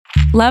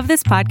Love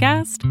this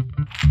podcast?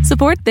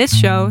 Support this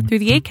show through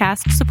the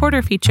Acast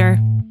supporter feature.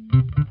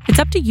 It's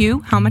up to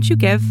you how much you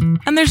give,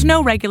 and there's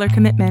no regular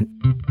commitment.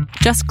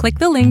 Just click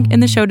the link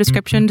in the show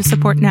description to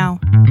support now.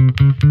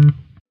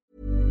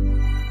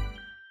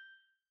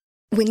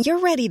 When you're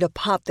ready to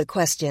pop the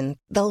question,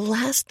 the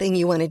last thing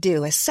you want to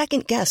do is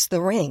second-guess the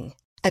ring.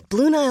 At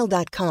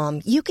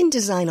BlueNile.com, you can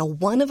design a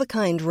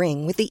one-of-a-kind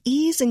ring with the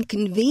ease and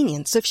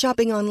convenience of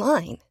shopping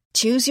online.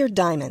 Choose your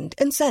diamond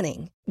and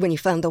setting. When you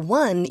find the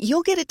one,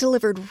 you'll get it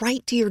delivered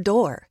right to your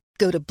door.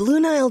 Go to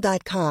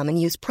BlueNile.com and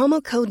use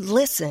promo code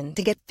LISTEN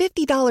to get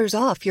 $50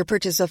 off your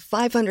purchase of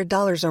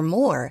 $500 or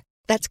more.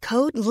 That's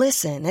code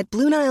LISTEN at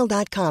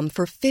BlueNile.com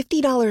for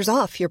 $50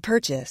 off your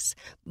purchase.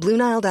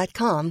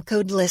 BlueNile.com,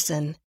 code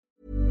LISTEN.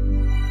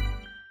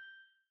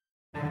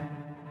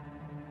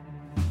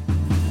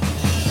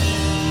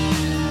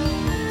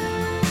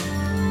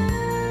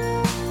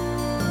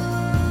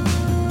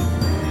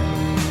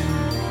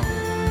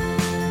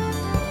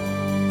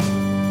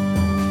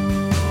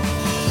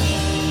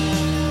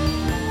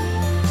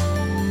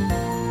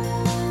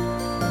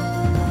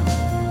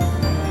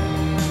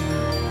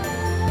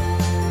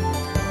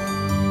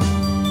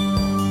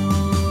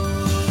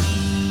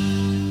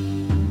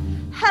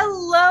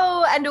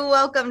 And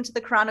welcome to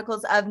the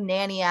Chronicles of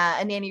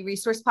Nania, a nanny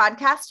resource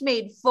podcast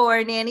made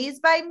for nannies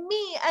by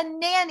me, a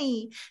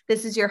nanny.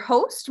 This is your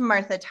host,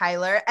 Martha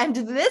Tyler. And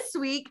this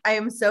week, I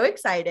am so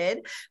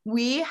excited.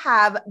 We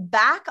have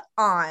back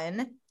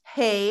on,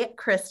 hey,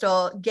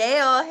 Crystal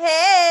Gayle.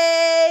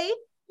 Hey.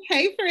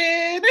 Hey,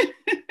 Fred.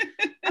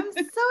 I'm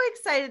so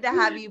excited to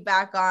have you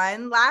back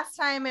on. Last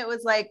time it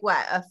was like,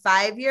 what, a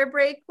 5-year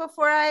break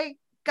before I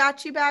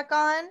got you back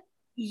on?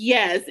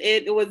 Yes,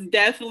 it was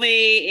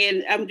definitely,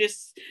 and I'm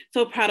just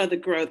so proud of the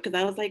growth because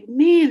I was like,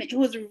 man, it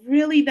was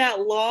really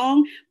that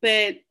long,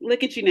 but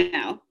look at you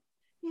now.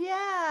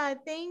 Yeah,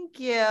 thank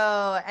you.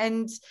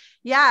 And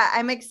yeah,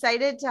 I'm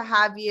excited to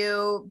have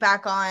you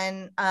back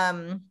on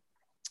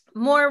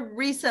more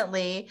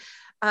recently.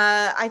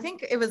 I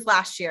think it was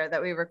last year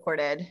that we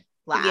recorded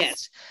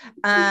last.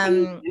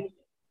 Yes.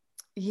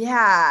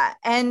 Yeah.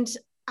 And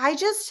I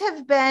just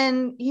have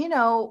been,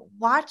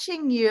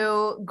 watching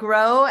you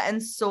grow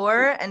and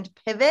soar and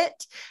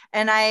pivot.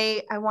 And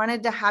I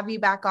wanted to have you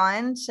back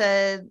on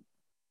to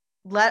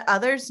let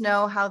others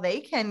know how they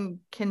can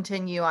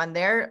continue on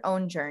their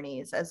own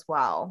journeys as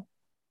well.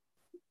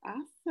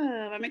 Awesome.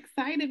 I'm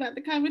excited about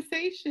the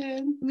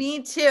conversation.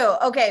 Me too.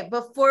 Okay.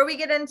 Before we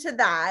get into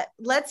that,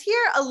 let's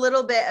hear a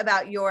little bit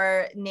about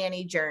your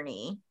nanny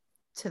journey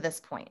to this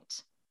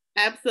point.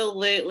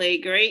 Absolutely.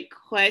 Great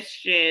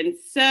question.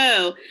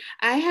 So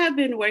I have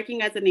been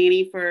working as a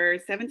nanny for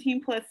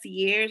 17 plus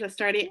years. I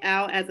started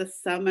out as a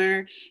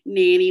summer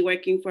nanny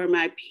working for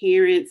my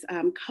parents'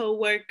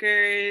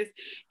 coworkers.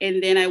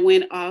 And then I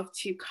went off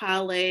to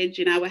college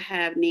and I would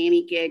have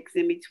nanny gigs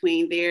in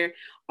between there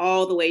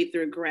all the way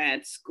through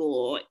grad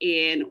school.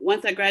 And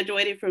once I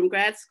graduated from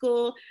grad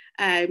school,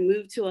 I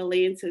moved to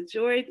Atlanta,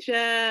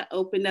 Georgia,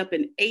 opened up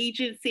an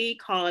agency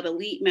called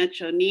Elite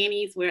Metro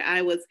Nannies, where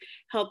I was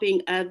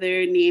helping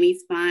other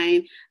nannies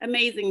find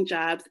amazing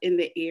jobs in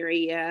the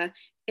area.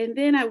 And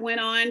then I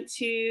went on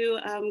to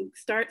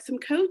start some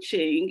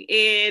coaching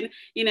and,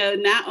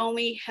 not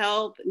only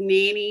help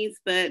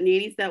nannies, but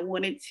nannies that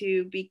wanted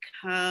to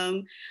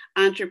become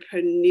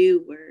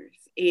entrepreneurs.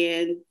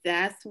 And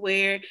that's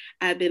where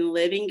I've been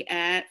living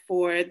at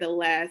for the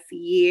last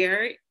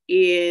year.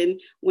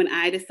 And when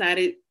I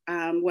decided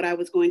what I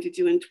was going to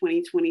do in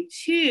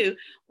 2022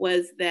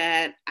 was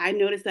that I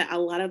noticed that a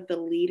lot of the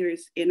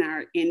leaders in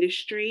our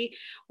industry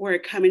were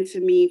coming to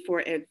me for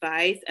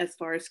advice as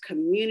far as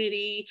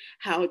community,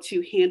 how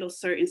to handle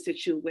certain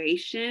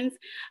situations.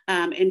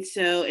 And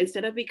so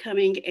instead of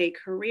becoming a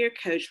career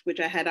coach,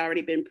 which I had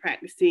already been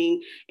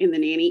practicing in the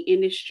nanny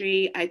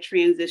industry, I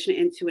transitioned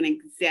into an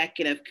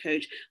executive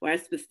coach where I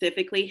was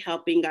specifically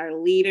helping our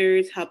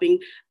leaders, helping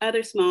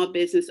other small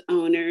business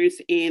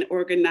owners and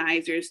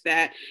organizers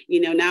that,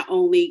 not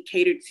only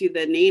catered to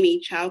the nanny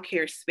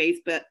childcare space,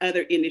 but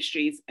other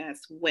industries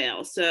as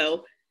well.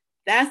 So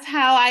that's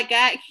how I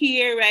got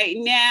here right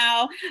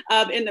now.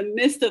 In the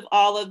midst of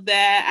all of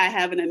that, I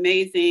have an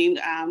amazing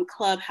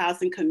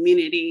clubhouse and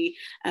community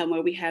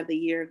where we have the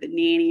Year of the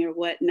Nanny or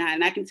whatnot.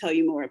 And I can tell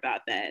you more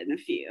about that in a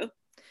few.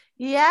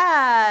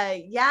 Yeah,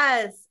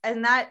 yes.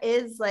 And that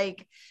is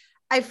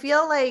I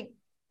feel like,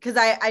 because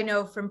I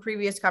know from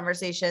previous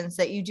conversations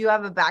that you do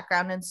have a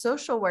background in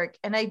social work.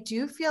 And I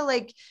do feel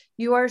like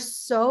you are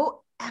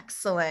so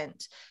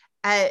excellent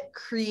at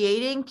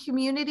creating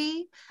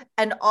community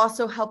and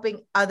also helping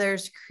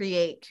others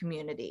create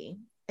community.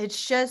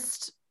 It's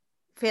just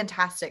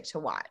fantastic to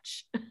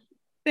watch.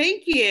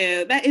 Thank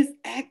you.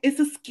 It's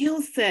a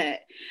skill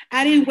set.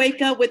 I didn't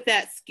wake up with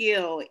that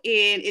skill,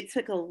 and it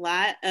took a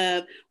lot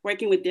of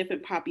working with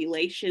different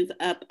populations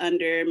up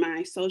under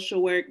my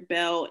social work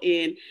belt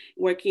and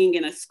working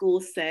in a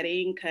school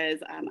setting because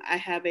I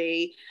have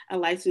a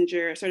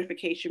licensure, a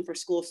certification for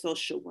school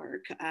social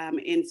work.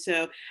 And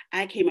so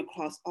I came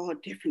across all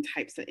different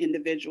types of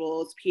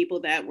individuals,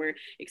 people that were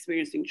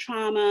experiencing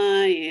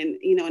trauma and,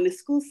 in a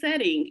school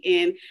setting.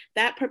 And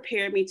that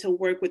prepared me to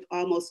work with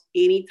almost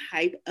any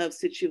type of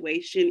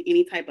situation,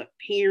 any type of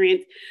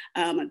parent,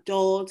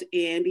 adult,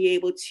 and be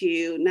able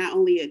to not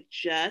only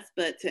adjust,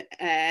 but to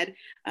add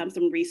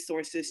some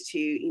resources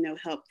to,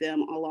 help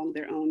them along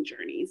their own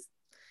journeys.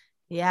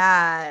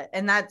 Yeah.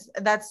 And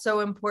that's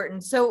so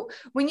important. So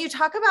when you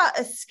talk about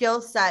a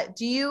skill set,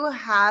 do you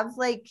have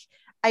like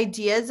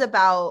ideas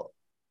about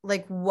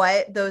like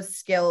what those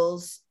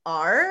skills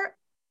are?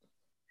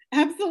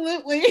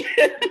 Absolutely.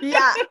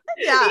 Yeah.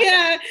 Yeah.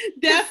 Yeah.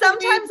 Because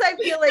sometimes I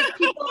feel like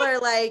people are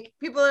like,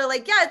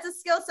 yeah, it's a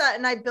skill set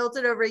and I built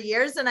it over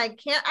years and I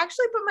can't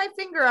actually put my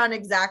finger on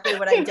exactly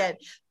what I did,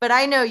 but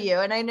I know you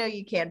and I know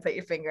you can put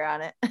your finger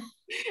on it.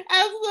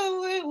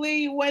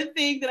 Absolutely. One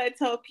thing that I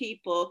tell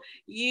people,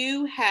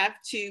 you have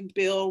to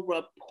build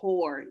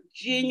rapport,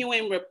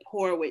 genuine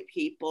rapport with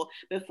people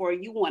before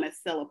you want to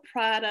sell a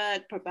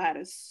product, provide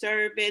a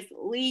service,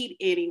 lead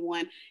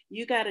anyone.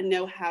 You got to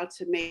know how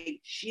to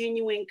make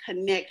genuine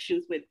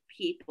connections with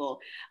people.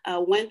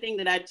 One thing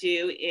that I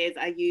do is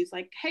I use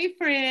like, hey,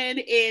 friend.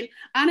 And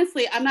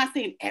honestly, I'm not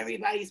saying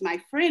everybody's my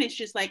friend. It's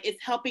just like,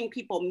 it's helping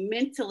people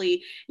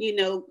mentally,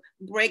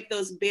 break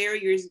those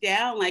barriers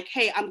down. Like,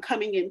 hey, I'm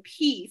coming in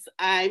peace.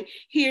 I'm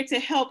here to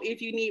help if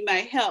you need my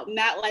help.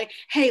 Not like,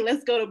 hey,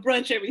 let's go to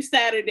brunch every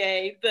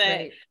Saturday, but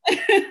right.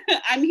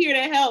 I'm here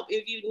to help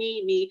if you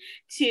need me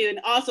too. And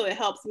also it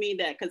helps me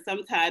that because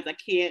sometimes I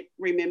can't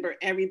remember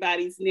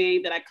everybody's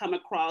name that I come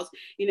across,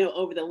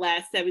 over the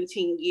last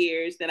 17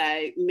 years that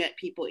I met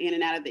people in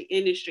and out of the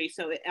industry.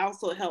 So it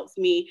also helps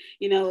me,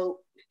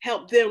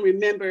 help them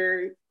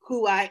remember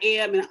who I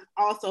am and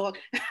also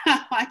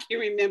how I can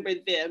remember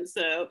them.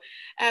 So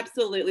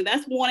absolutely.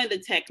 That's one of the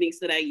techniques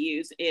that I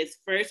use is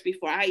first,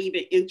 before I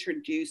even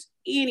introduce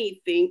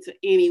anything to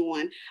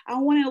anyone, I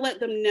want to let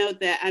them know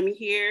that I'm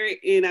here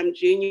and I'm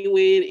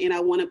genuine and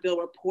I want to build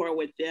rapport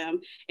with them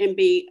and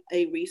be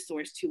a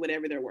resource to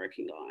whatever they're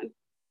working on.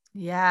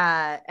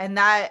 Yeah. And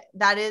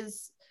that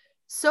is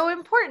so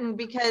important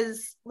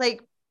because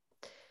like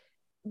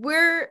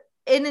we're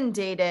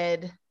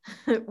inundated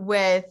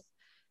with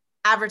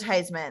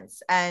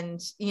advertisements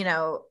and,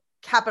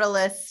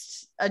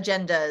 capitalist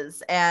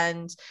agendas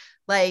and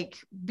like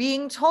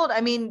being told,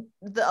 I mean,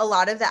 a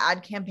lot of the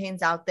ad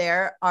campaigns out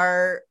there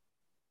are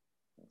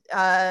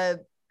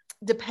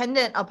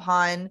dependent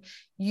upon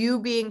you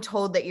being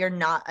told that you're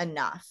not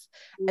enough.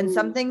 And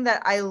something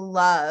that I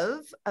love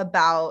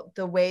about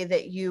the way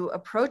that you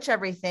approach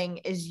everything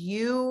is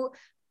you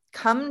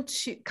come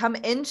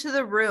into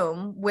the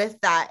room with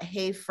that,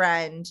 hey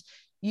friend,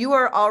 you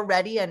are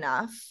already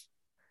enough.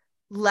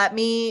 Let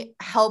me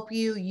help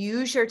you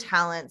use your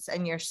talents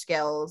and your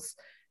skills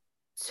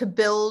to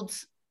build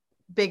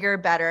bigger,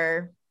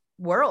 better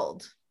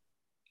world.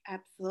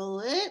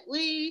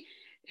 Absolutely.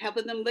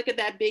 Helping them look at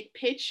that big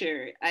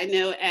picture. I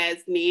know as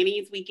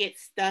nannies, we get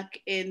stuck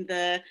in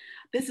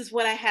this is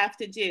what I have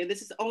to do.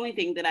 This is the only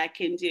thing that I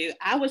can do.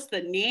 I was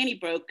the nanny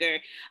broker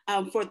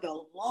for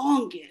the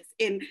longest.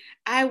 And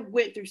I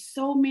went through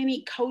so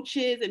many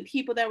coaches and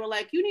people that were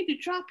like, you need to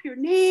drop your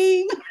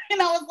name.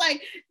 And I was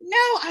like, no,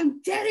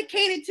 I'm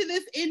dedicated to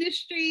this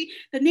industry.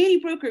 The nanny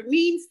broker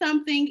means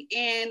something.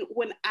 And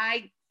when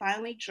I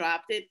finally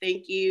dropped it,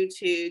 thank you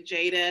to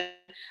Jada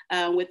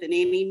with the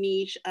nanny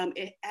niche,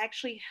 it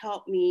actually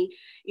helped me,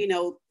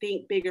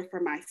 think bigger for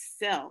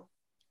myself.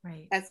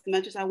 Right. As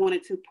much as I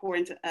wanted to pour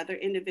into other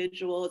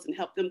individuals and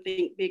help them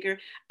think bigger,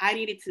 I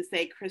needed to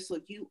say, Crystal,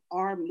 you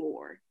are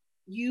more.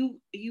 You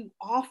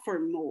offer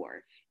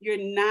more. You're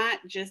not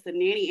just a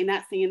nanny, and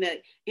not saying that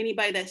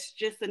anybody that's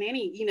just a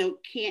nanny,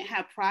 can't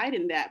have pride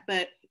in that,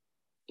 but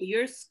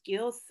your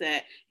skill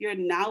set, your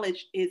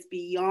knowledge is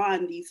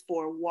beyond these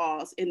four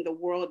walls, and the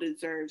world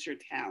deserves your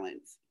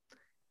talents.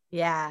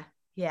 Yeah.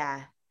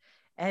 Yeah.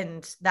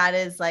 And that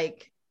is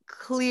like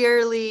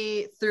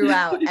clearly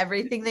throughout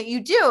everything that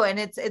you do. And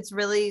it's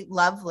really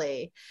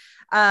lovely.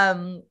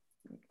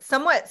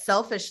 Somewhat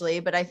selfishly,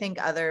 but I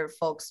think other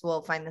folks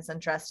will find this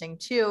interesting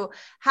too.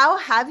 How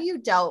have you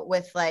dealt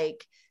with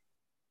like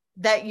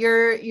that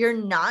you're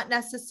not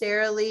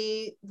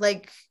necessarily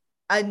like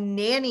a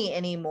nanny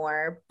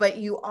anymore, but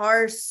you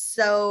are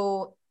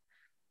so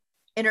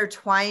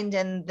intertwined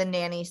in the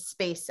nanny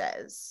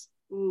spaces?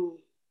 Ooh,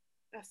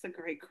 that's a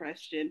great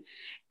question.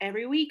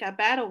 Every week I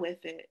battle with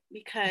it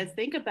because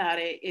think about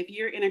it. If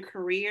you're in a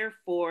career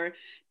for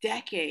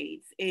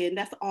decades and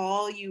that's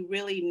all you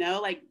really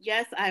know, like,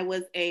 yes, I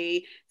was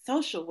a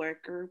social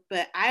worker,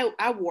 but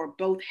I wore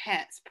both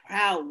hats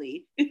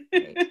proudly,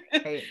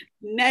 right.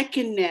 Neck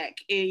and neck,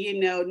 and,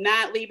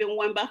 not leaving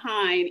one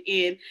behind.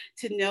 And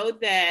to know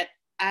that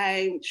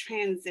I'm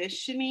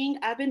transitioning.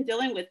 I've been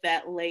dealing with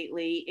that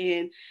lately.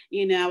 And,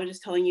 I was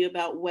just telling you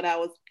about what I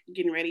was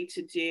getting ready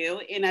to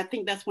do. And I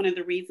think that's one of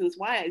the reasons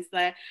why is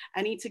that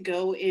I need to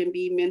go and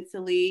be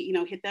mentally,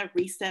 hit that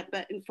reset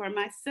button for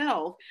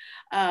myself,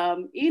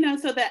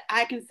 so that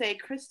I can say,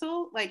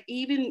 Crystal, like,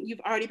 even you've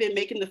already been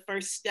making the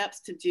first steps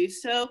to do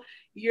so,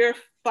 you're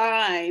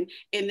fine.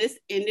 In this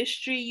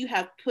industry, you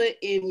have put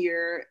in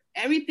your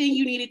everything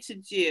you needed to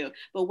do.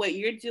 But what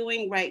you're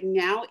doing right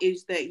now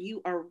is that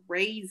you are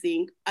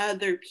raising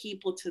other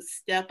people to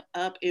step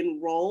up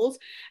in roles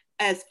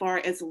as far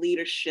as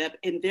leadership,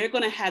 and they're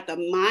going to have the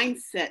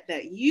mindset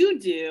that you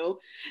do,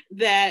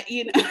 that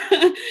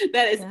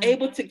that is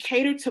able to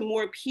cater to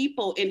more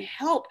people and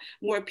help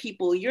more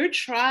people. Your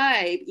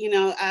tribe,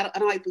 I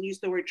don't like to use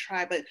the word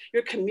tribe, but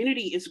your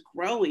community is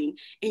growing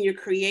and you're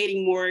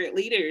creating more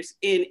leaders.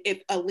 And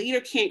if a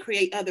leader can't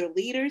create other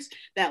leaders,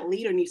 that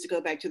leader needs to go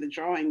back to the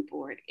drawing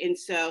board. And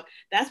so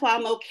that's why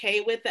I'm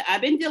okay with it.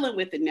 I've been dealing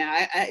with it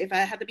now. If I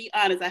have to be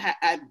honest,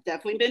 I've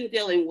definitely been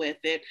dealing with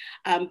it.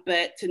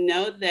 But to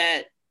know that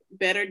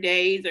better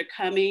days are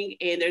coming,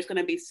 and there's going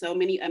to be so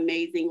many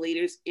amazing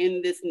leaders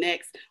in this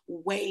next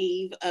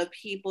wave of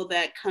people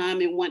that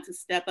come and want to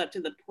step up to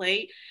the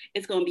plate.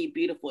 It's going to be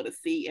beautiful to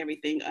see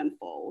everything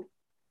unfold.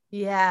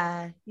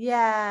 Yeah.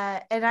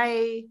 And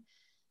I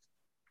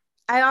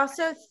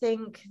also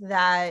think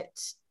that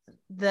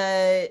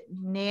the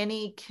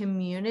nanny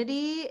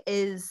community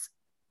is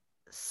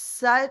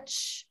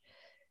such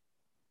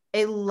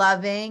a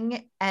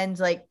loving and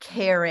like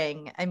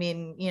caring,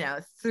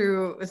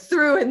 through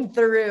and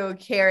through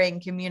caring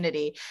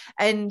community.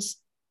 And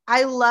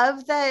I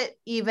love that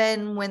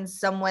even when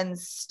someone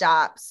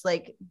stops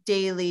like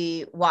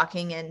daily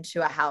walking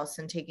into a house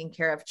and taking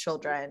care of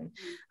children,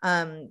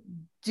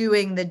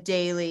 doing the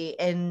daily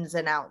ins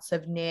and outs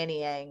of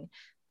nannying,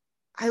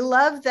 I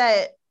love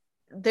that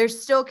they're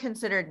still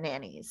considered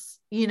nannies,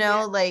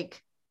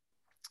 like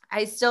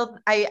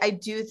I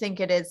do think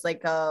it is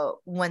like a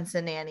once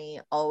a nanny,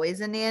 always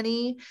a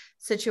nanny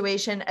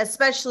situation,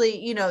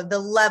 especially, the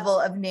level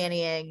of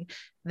nannying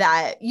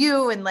that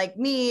you and like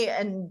me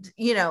and,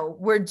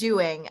 we're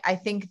doing. I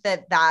think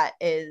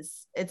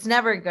it's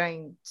never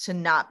going to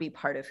not be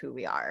part of who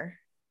we are.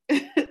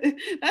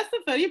 That's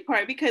the funny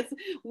part, because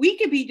we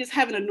could be just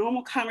having a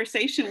normal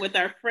conversation with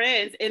our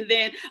friends, and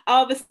then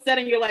all of a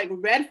sudden you're like,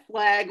 red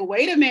flag,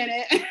 wait a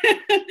minute.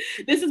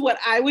 This is what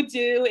I would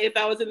do if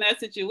I was in that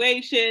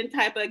situation,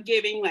 type of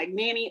giving like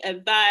nanny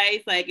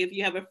advice. Like if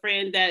you have a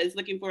friend that is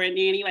looking for a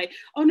nanny, like,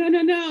 oh,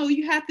 no,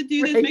 you have to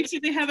do this, right. Make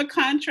sure they have a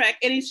contract.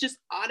 And it's just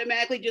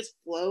automatically just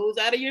flows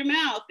out of your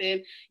mouth.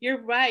 And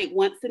you're right.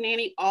 Once a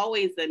nanny,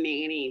 always a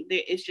nanny.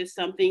 It's just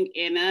something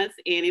in us,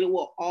 and it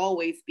will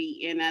always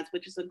be in us,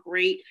 which is a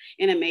great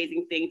and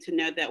amazing thing to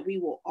know that we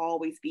will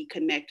always be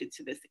connected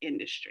to this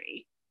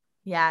industry.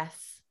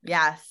 Yes.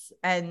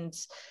 And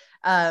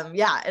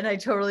and I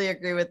totally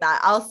agree with that.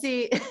 I'll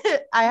see,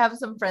 I have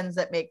some friends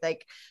that make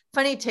like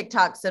funny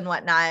TikToks and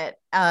whatnot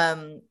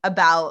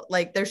about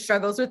like their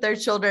struggles with their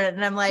children.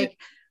 And I'm like,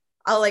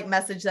 I'll like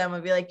message them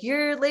and be like,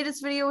 your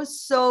latest video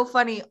was so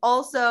funny.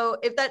 Also,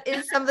 if that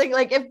is something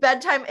like, if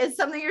bedtime is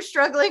something you're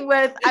struggling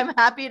with, I'm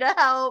happy to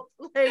help.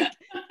 Like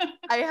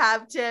I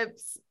have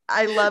tips.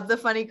 I love the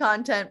funny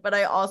content, but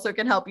I also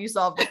can help you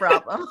solve the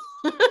problem.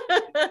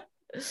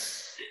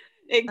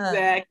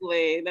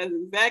 Exactly. That's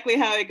exactly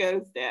how it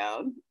goes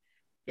down.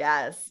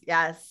 Yes.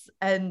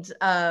 And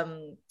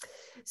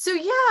so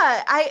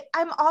yeah,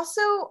 I'm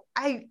also,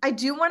 I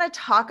do want to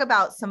talk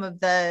about some of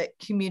the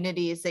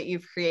communities that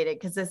you've created,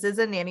 because this is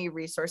a nanny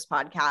resource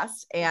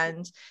podcast,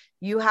 and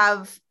you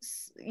have,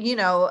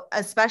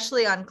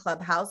 especially on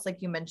Clubhouse,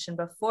 like you mentioned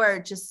before,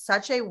 just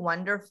such a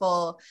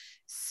wonderful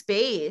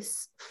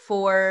space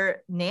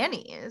for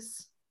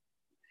nannies.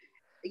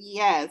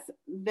 Yes,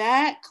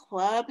 that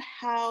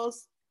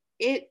Clubhouse,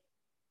 it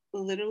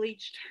literally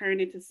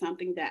turned into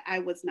something that I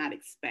was not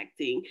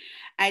expecting.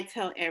 I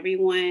tell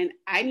everyone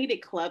I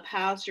needed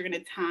Clubhouse during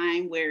a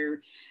time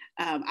where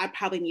I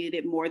probably needed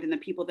it more than the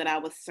people that I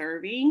was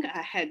serving.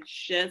 I had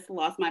just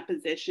lost my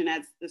position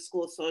as the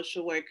school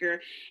social worker,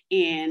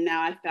 and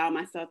now I found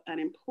myself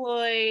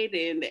unemployed,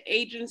 and the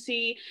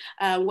agency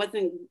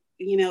wasn't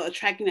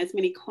attracting as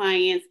many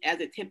clients as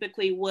it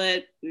typically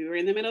would. We were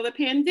in the middle of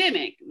the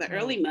pandemic, the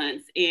early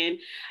months, and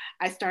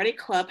I started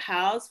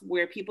Clubhouse,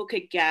 where people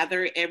could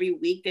gather every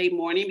weekday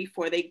morning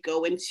before they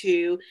go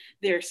into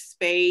their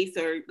space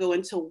or go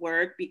into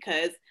work.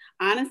 Because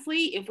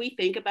honestly, if we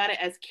think about it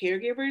as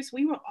caregivers,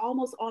 we were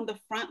almost on the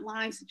front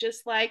lines,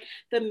 just like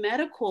the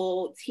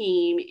medical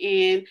team.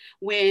 And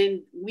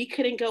when we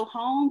couldn't go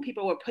home,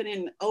 people were putting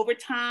in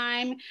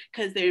overtime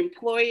because their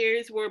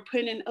employers were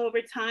putting in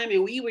overtime,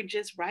 and we were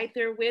just right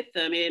there with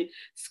them. And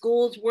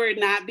schools were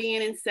not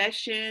being in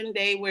session.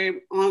 They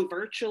were on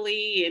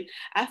virtually. And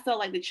I felt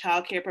like the child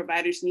childcare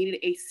providers needed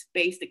a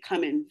space to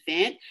come and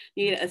vent,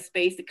 needed a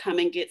space to come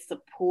and get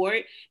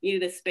support,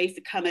 needed a space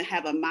to come and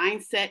have a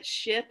mindset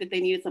shift, that they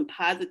needed some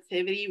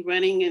positivity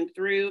running and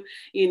through,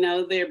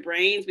 their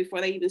brains before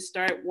they even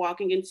start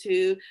walking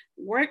into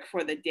work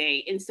for the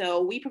day. And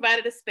so we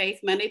provided a space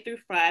Monday through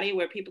Friday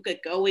where people could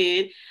go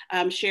in,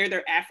 share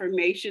their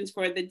affirmations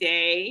for the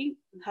day.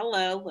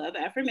 Hello, love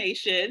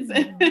affirmations.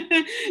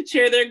 Mm-hmm.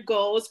 Share their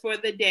goals for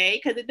the day,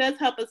 because it does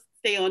help us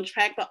stay on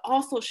track, but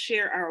also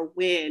share our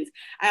wins.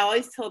 I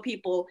always tell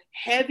people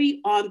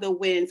heavy on the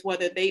wins,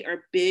 whether they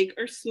are big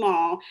or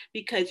small,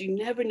 because you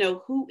never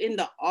know who in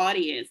the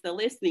audience, the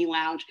listening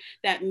lounge,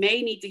 that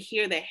may need to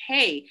hear that,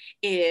 hey,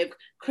 if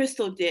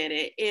Crystal did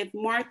it, if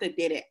Martha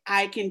did it,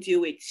 I can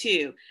do it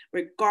too.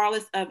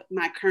 Regardless of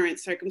my current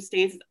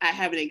circumstances, I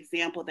have an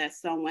example that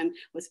someone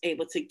was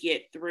able to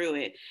get through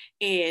it.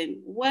 And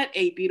what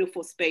a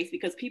beautiful space,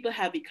 because people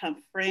have become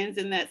friends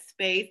in that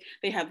space.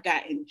 They have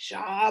gotten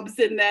jobs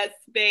in that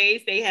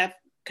space. They have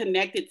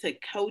connected to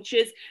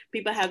coaches.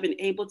 People have been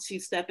able to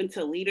step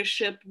into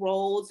leadership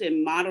roles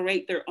and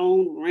moderate their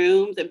own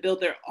rooms and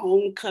build their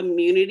own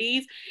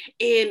communities.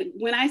 And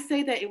when I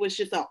say that it was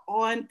just an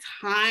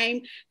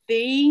on-time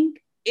thing,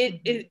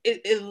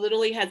 it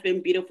literally has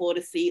been beautiful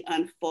to see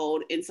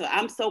unfold. And so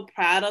I'm so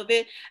proud of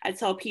it. I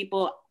tell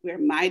people we're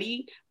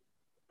mighty.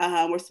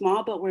 We're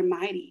small, but we're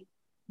mighty.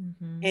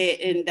 Mm-hmm.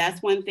 And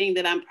that's one thing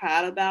that I'm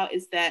proud about,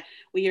 is that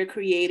we are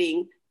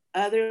creating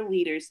other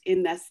leaders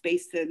in that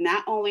space to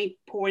not only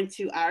pour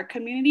into our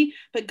community,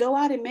 but go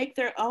out and make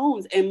their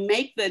own and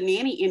make the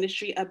nanny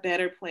industry a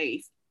better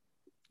place.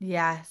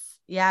 Yes.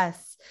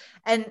 Yes.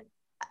 And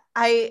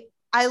I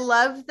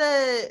love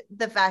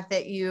the fact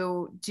that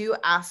you do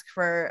ask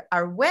for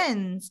our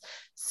wins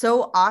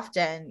so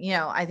often,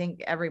 I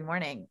think every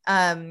morning,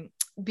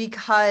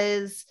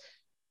 because,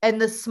 and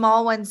the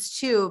small ones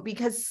too,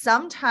 because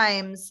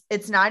sometimes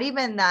it's not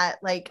even that,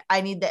 like,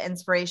 I need the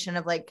inspiration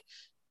of, like,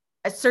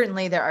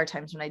 certainly there are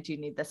times when I do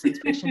need this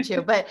inspiration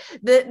too, but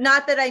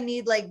not that I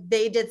need, like,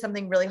 they did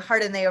something really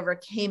hard and they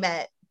overcame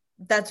it.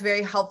 That's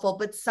very helpful.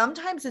 But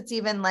sometimes it's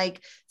even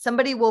like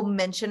somebody will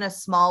mention a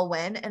small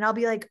win and I'll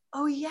be like,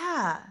 oh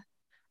yeah,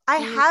 I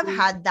have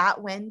had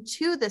that win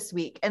too this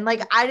week. And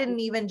like, I didn't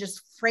even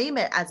just frame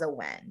it as a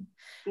win.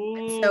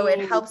 So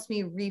it helps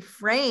me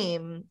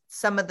reframe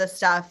some of the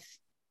stuff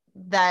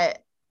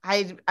that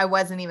I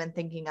wasn't even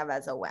thinking of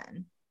as a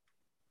win.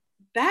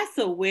 That's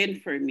a win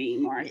for me,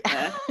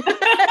 Martha.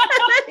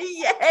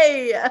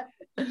 Yay.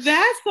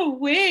 That's a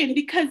win,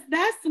 because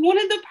that's one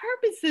of the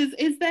purposes,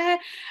 is that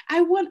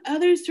I want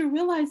others to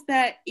realize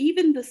that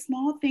even the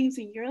small things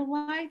in your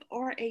life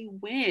are a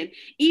win,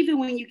 even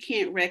when you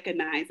can't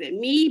recognize it.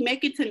 Me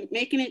making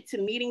it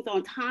to meetings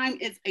on time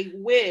is a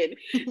win.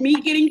 Me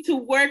getting to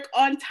work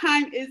on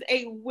time is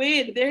a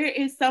win. There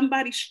is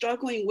somebody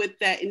struggling with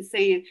that and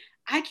saying,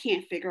 I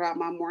can't figure out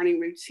my morning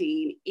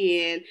routine,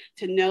 and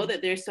to know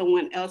that there's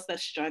someone else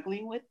that's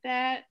struggling with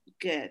that,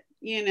 good.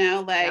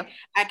 Yep.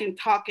 I can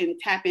talk and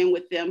tap in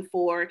with them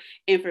for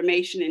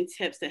information and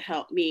tips to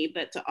help me,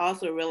 but to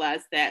also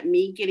realize that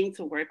me getting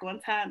to work on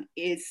time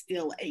is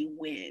still a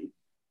win.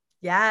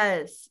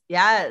 Yes.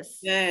 Yes.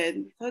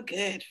 Good. So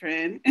good,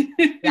 friend.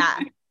 Yeah.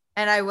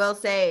 And I will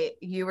say,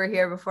 you were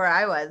here before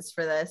I was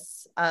for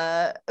this,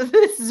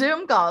 this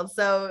Zoom call.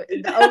 So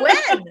a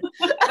win.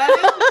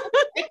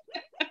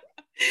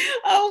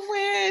 Oh,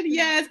 win.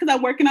 Yes, because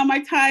I'm working on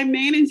my time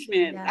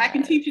management. Yes. I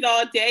can teach it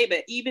all day,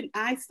 but even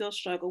I still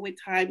struggle with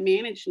time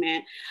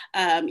management.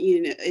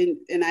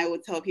 And I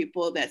would tell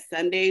people that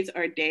Sundays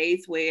are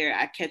days where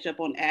I catch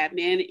up on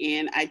admin,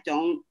 and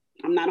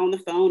I'm not on the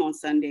phone on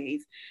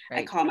Sundays.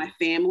 Right. I call my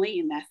family,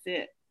 and that's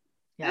it.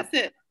 Yep.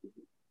 That's it.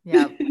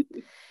 Yeah.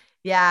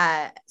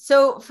 Yeah.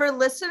 So for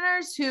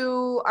listeners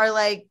who are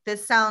like,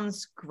 this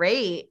sounds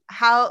great,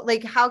 how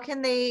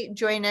can they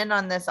join in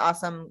on this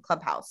awesome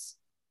Clubhouse?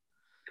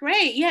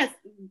 Great. Yes.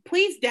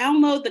 Please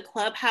download the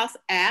Clubhouse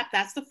app.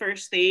 That's the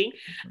first thing.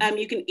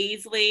 You can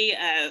easily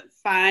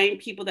find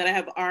people that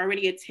have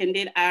already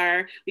attended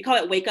we call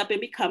it Wake Up and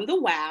Become the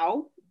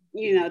Wow.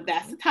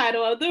 That's the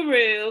title of the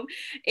room.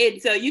 And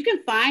so you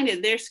can find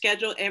it. They're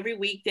scheduled every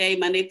weekday,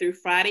 Monday through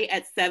Friday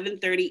at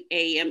 7:30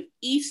 a.m.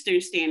 Eastern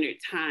Standard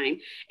Time.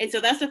 And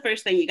so that's the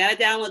first thing. You got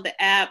to download the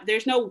app.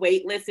 There's no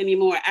wait list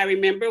anymore. I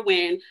remember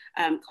when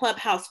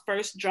Clubhouse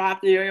first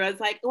dropped, and everyone was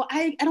like, well,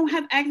 I don't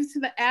have access to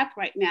the app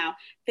right now.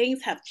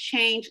 Things have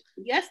changed.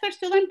 Yes, they're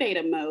still in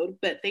beta mode,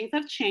 but things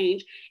have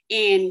changed.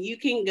 And you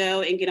can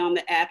go and get on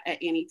the app at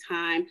any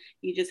time.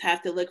 You just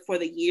have to look for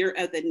the Year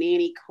of the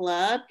Nanny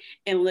Club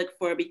and look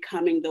for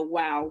Becoming the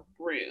Wow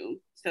Room.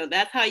 So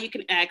that's how you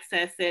can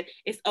access it.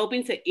 It's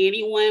open to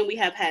anyone. We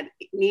have had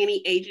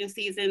nanny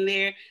agencies in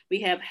there.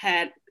 We have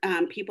had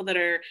people that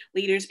are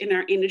leaders in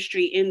our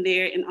industry in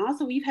there. And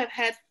also we have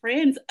had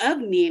friends of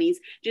nannies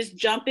just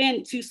jump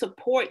in to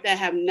support that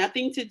have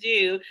nothing to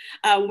do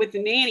with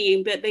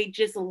nannying, but they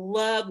just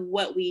love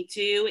what we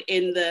do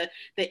and the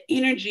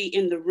energy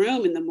in the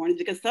room in the morning.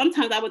 Because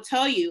sometimes I would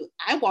tell you,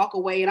 I walk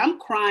away and I'm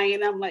crying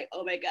and I'm like,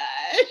 oh my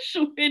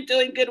gosh, we're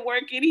doing good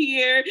work in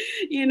here.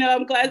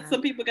 I'm glad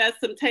some people got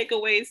some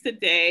takeaways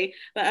today,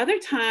 but other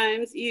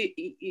times,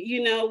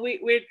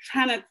 we're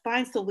trying to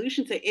find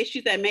solutions to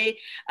issues that may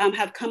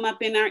have come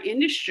up in our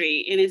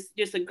industry. And it's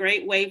just a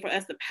great way for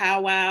us to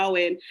powwow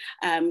and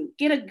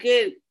get a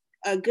good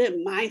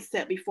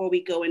mindset before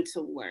we go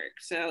into work.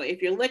 So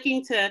if you're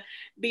looking to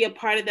be a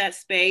part of that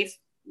space,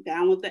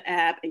 download the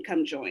app and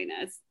come join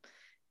us.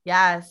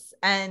 Yes.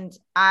 And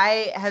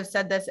I have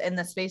said this in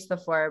the space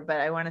before, but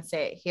I want to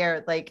say it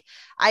here. Like,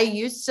 I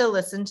used to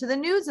listen to the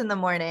news in the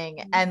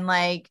morning, and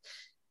like,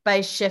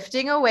 by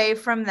shifting away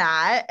from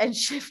that and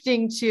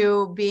shifting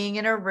to being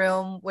in a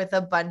room with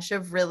a bunch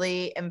of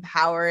really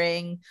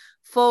empowering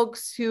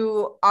folks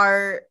who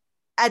are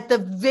at the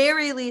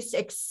very least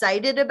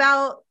excited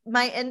about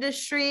my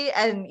industry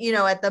and,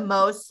 at the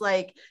most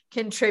like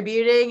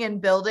contributing and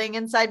building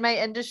inside my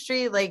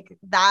industry, like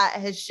that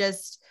has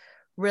just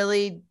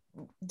really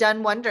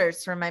done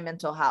wonders for my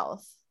mental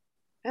health.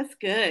 That's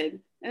good.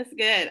 That's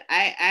good.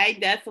 I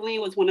definitely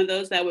was one of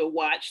those that would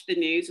watch the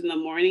news in the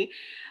morning.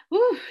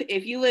 Whew,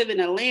 if you live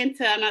in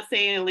Atlanta, I'm not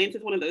saying Atlanta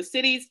is one of those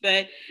cities,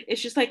 but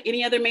it's just like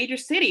any other major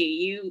city.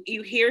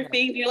 You hear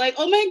things, you're like,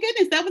 oh my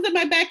goodness, that was in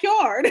my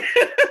backyard.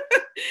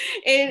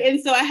 and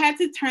so I had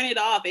to turn it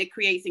off. It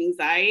creates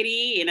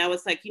anxiety. And I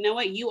was like, you know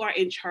what? You are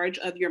in charge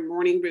of your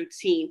morning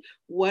routine.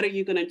 What are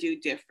you going to do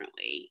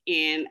differently?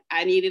 And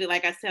I needed it.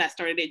 Like I said, I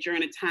started it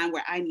during a time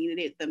where I needed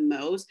it the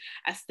most.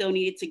 I still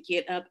needed to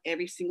get up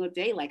every single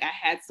day. Like I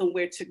had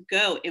somewhere to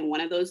go. And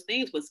one of those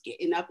things was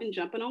getting up and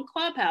jumping on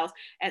Clubhouse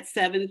at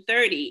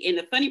 7:30. And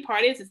the funny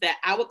part is that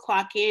I would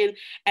clock in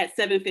at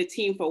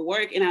 7:15 for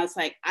work. And I was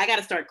like, I got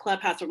to start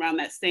Clubhouse around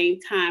that same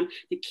time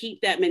to keep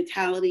that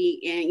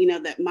mentality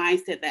and, that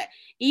mindset that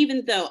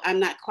even though I'm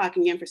not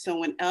clocking in for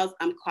someone else,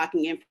 I'm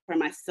clocking in for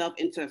myself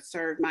and to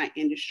serve my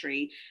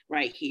industry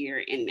right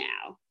here and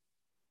now.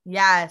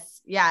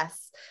 Yes.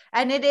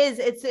 And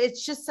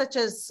it's just such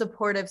a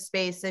supportive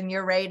space. And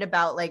you're right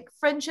about like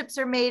friendships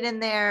are made in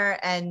there.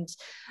 And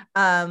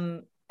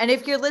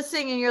if you're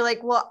listening and you're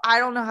like, well, I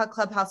don't know how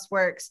Clubhouse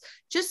works,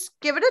 just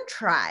give it a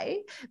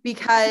try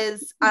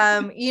because,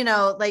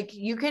 like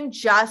you can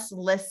just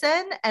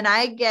listen. And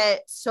I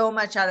get so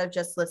much out of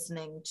just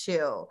listening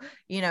too.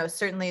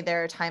 Certainly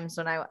there are times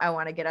when I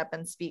want to get up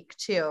and speak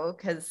too,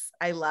 because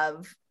I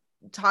love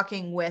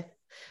talking with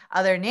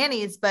other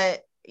nannies,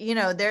 but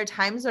there are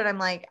times when I'm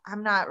like,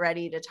 I'm not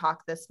ready to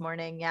talk this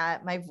morning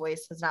yet. My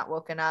voice has not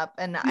woken up,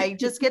 and I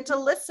just get to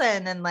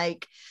listen and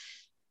like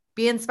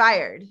be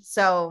inspired.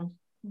 So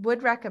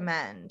would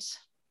recommend.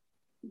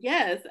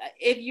 Yes.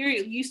 If you're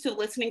used to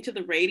listening to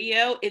the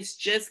radio, it's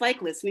just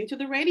like listening to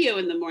the radio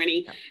in the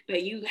morning,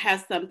 but you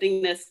have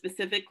something that's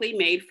specifically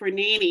made for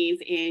nannies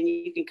and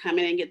you can come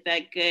in and get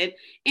that good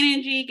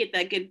energy, get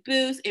that good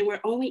boost. And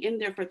we're only in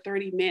there for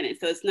 30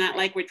 minutes. So it's not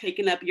like we're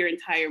taking up your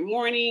entire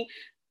morning.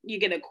 You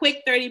get a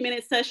quick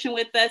 30-minute session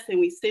with us and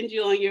we send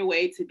you on your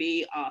way to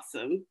be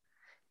awesome.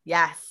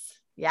 Yes.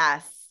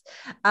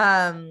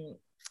 And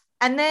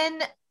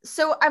then,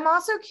 so I'm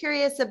also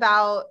curious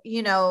about,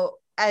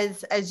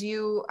 as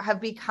you have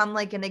become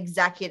like an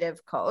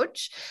executive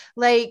coach,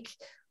 like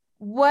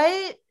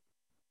what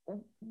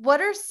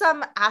are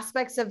some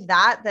aspects of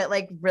that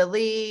like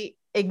really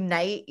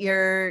ignite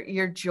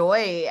your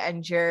joy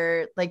and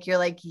you're like,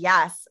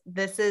 yes,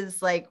 this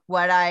is like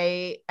what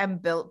I am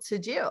built to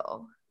do?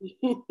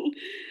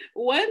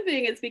 One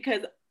thing is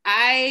because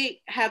I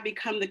have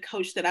become the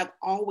coach that I've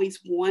always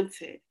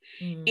wanted.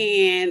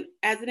 And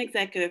as an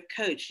executive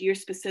coach, you're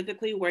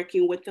specifically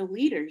working with the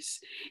leaders.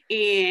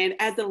 And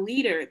as a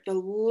leader, the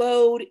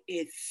load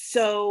is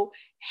so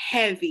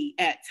heavy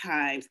at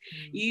times.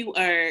 You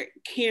are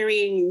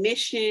carrying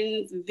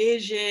missions,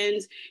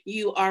 visions.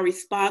 You are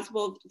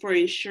responsible for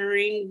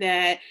ensuring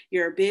that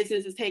your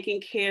business is taken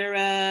care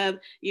of.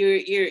 You're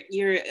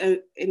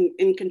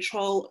in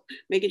control,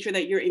 making sure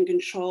that you're in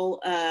control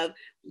of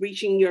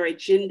reaching your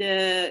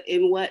agenda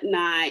and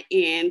whatnot.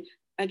 And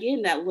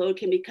again, that load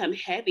can become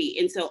heavy.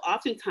 And so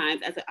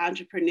oftentimes as an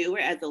entrepreneur,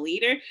 as a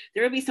leader,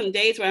 there will be some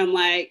days where I'm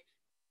like,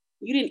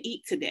 you didn't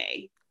eat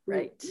today.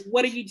 Right.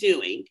 What are you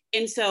doing?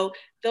 And so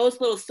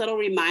those little subtle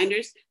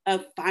reminders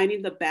of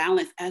finding the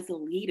balance as a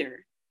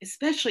leader,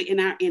 especially in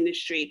our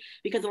industry,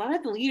 because a lot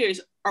of the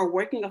leaders are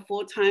working a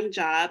full-time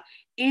job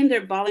and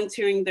they're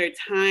volunteering their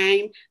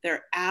time,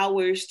 their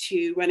hours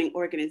to running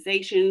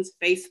organizations,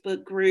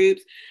 Facebook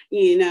groups,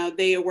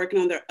 they are working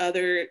on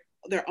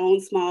their own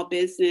small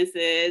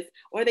businesses,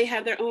 or they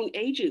have their own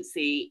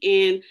agency.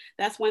 And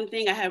that's one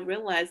thing I have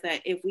realized,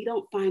 that if we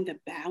don't find the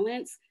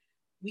balance,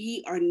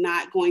 we are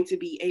not going to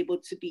be able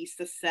to be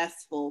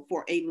successful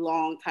for a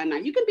long time. Now,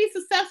 you can be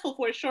successful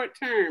for a short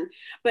term,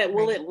 but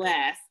will it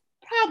last?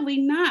 Probably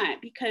not,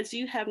 because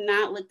you have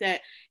not looked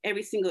at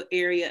every single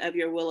area of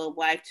your will of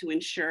life to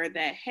ensure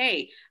that,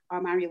 hey,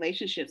 are my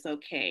relationships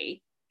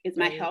okay? Is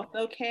my health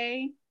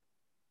okay?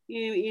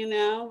 You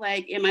know,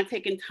 like, am I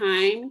taking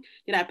time?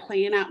 Did I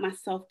plan out my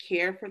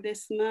self-care for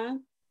this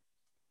month?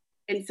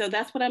 And so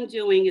that's what I'm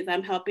doing, is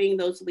I'm helping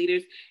those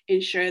leaders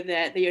ensure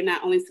that they are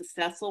not only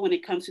successful when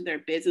it comes to their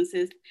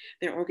businesses,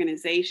 their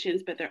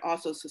organizations, but they're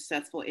also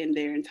successful in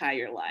their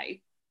entire life.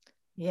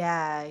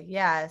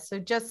 Yeah. So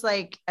just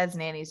like as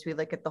nannies, we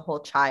look at the whole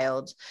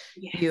child.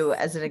 Yes. You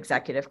as an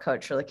executive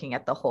coach are looking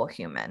at the whole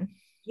human.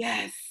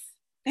 Yes.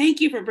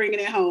 Thank you for bringing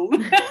it home.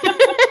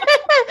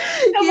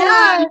 Come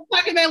on,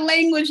 talking that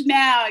language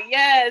now.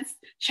 Yes.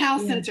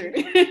 Child-centered.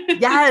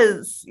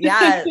 Yes.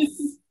 Yeah.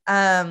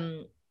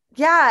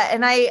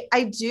 And I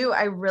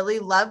really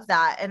love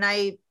that. And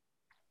I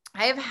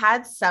have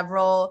had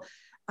several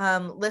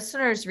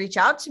listeners reach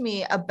out to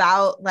me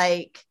about,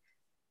 like,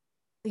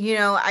 you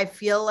know, I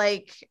feel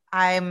like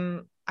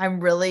I'm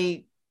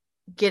really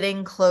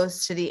getting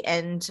close to the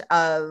end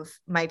of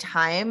my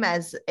time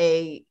as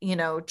a, you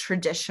know,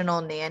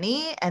 traditional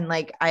nanny, and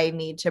like, I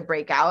need to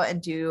break out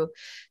and do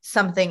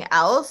something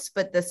else,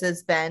 but this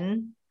has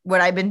been what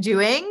I've been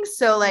doing.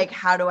 So like,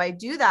 how do I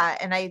do that?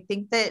 And I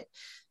think that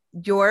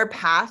your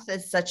path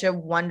is such a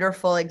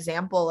wonderful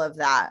example of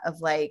that,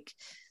 of like,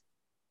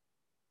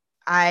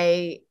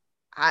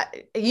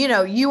 you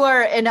know, you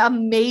are an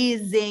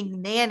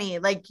amazing nanny.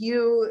 Like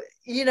you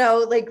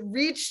know, like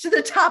reach to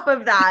the top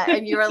of that,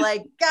 and you were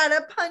like,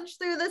 gotta punch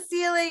through the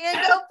ceiling and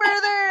go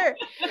further.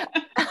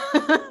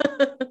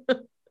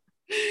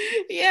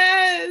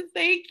 Yes,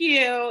 thank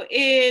you.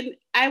 And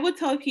I would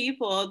tell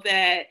people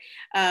that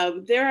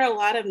there are a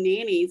lot of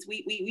nannies.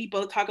 We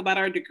both talk about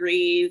our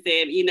degrees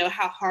and, you know,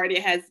 how hard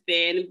it has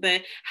been,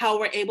 but how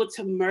we're able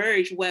to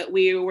merge what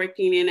we're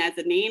working in as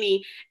a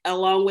nanny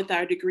along with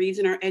our degrees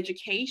and our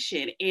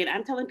education. And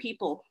I'm telling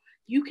people,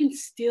 you can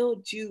still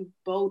do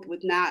both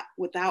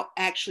without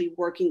actually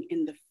working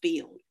in the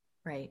field.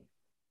 Right.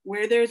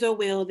 Where there's a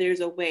will, there's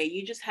a way.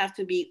 You just have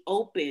to be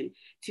open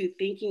to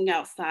thinking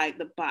outside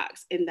the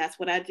box. And that's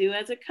what I do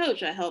as a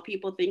coach. I help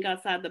people think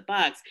outside the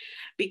box,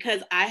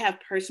 because I have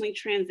personally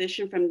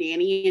transitioned from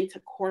nanny into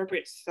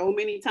corporate so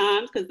many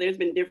times, because there's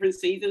been different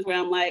seasons where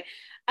I'm like,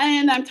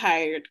 and I'm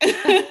tired.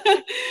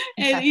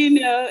 And,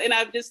 you know, and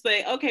I'm just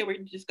like, okay, we're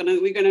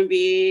going to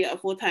be a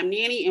full-time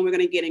nanny, and we're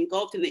going to get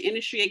engulfed in the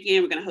industry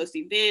again. We're going to host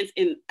events.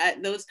 And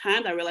at those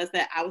times I realized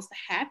that I was the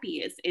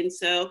happiest. And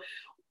so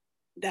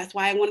that's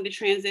why I wanted to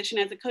transition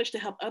as a coach, to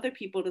help other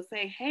people to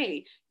say,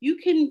 hey, you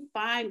can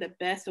find the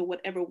best of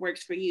whatever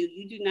works for you.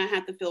 You do not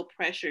have to feel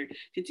pressure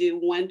to do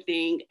one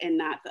thing and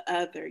not the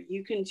other.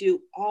 You can do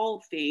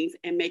all things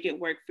and make it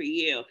work for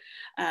you.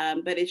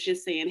 But it's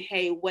just saying,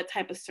 hey, what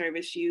type of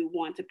service you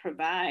want to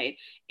provide.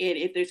 And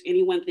if there's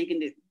anyone thinking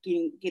that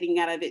getting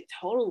out of it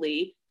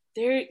totally,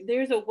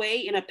 there's a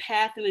way and a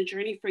path and a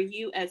journey for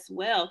you as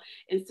well.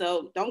 And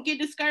so don't get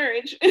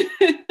discouraged.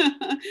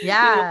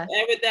 Yeah.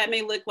 Whatever that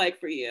may look like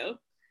for you.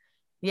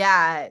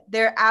 Yeah,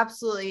 there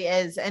absolutely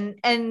is.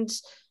 And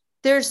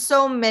there's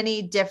so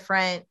many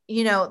different,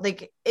 you know,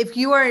 like if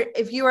you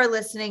are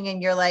listening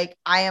and you're like,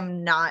 I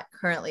am not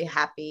currently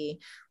happy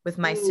with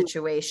my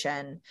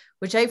situation,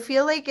 which I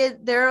feel like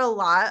there are a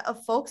lot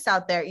of folks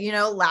out there. You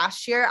know,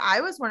 last year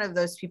I was one of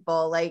those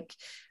people. Like,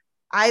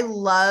 I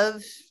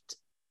loved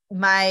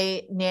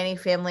my nanny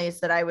families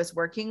that I was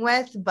working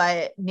with,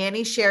 but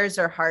nanny shares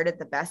are hard at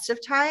the best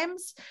of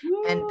times.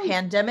 And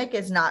pandemic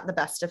is not the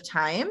best of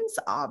times,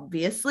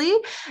 obviously.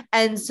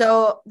 And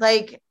so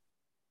like,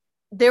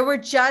 there were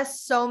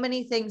just so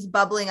many things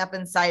bubbling up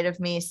inside of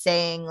me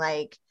saying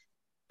like,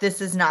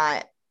 this is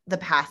not the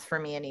path for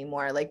me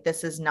anymore. Like,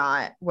 this is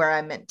not where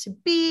I'm meant to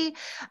be.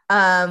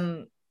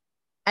 And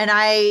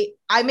I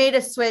made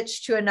a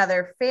switch to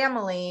another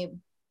family,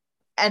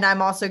 and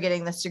I'm also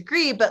getting this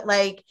degree, but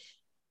like,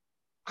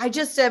 I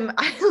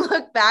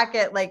look back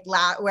at like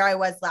where I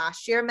was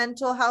last year,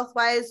 mental health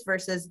wise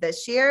versus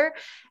this year.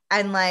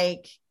 And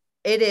like,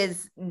 it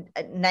is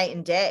night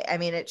and day. I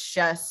mean,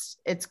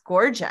 it's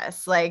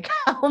gorgeous. Like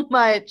how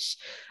much,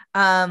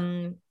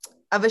 of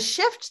a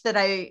shift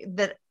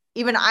that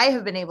even I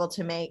have been able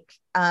to make.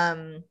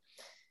 And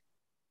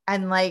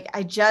like,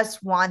 I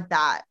just want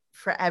that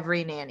for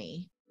every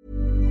nanny.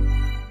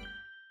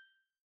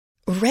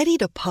 Ready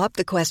to pop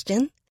the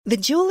question? The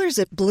jewelers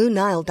at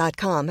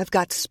BlueNile.com have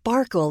got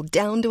sparkle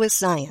down to a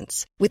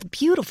science with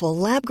beautiful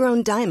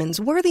lab-grown diamonds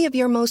worthy of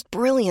your most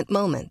brilliant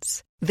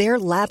moments. Their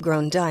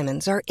lab-grown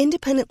diamonds are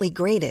independently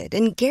graded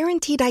and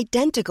guaranteed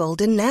identical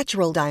to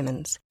natural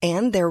diamonds,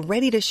 and they're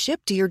ready to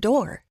ship to your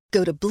door.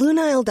 Go to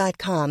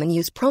BlueNile.com and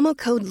use promo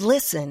code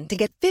LISTEN to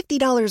get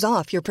 $50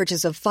 off your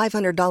purchase of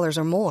 $500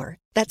 or more.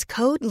 That's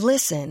code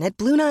LISTEN at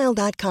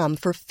BlueNile.com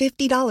for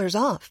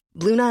 $50 off.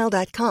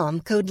 BlueNile.com,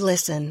 code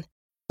LISTEN.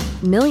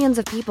 Millions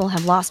of people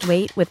have lost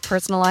weight with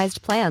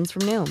personalized plans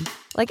from Noom.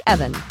 Like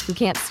Evan, who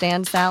can't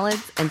stand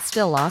salads and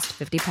still lost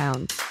 50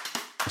 pounds.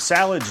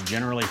 Salads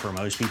generally for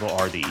most people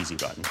are the easy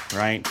button,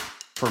 right?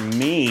 For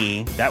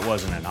me, that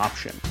wasn't an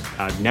option.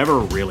 I never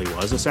really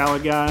was a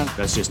salad guy.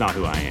 That's just not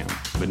who I am.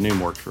 But Noom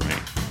worked for me.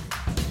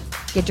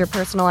 Get your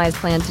personalized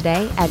plan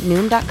today at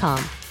Noom.com.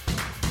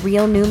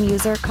 Real Noom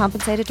user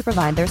compensated to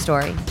provide their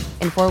story.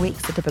 In 4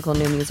 weeks, the typical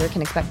Noom user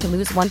can expect to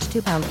lose 1 to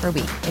 2 pounds per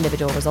week.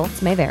 Individual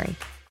results may vary.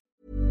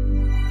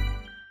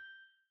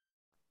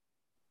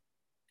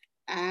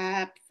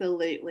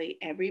 Absolutely.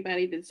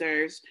 Everybody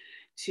deserves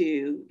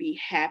to be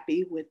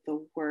happy with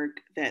the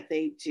work that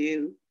they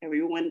do.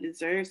 Everyone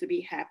deserves to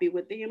be happy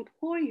with the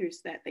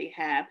employers that they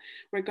have,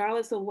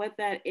 regardless of what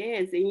that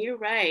is. And you're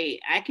right.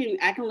 I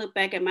can look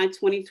back at my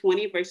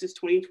 2020 versus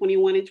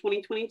 2021 and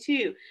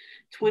 2022.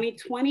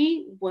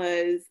 2020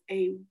 was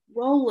a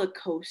roller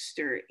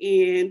coaster,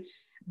 and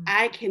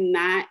I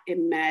cannot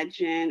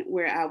imagine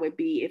where I would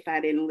be if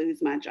I didn't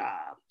lose my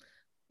job.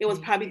 It was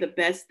probably the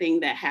best thing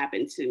that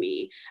happened to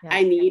me. Yeah.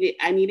 I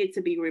needed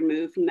to be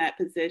removed from that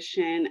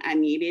position. I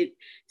needed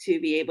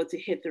to be able to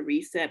hit the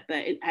reset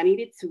button. I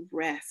needed to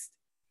rest.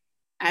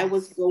 I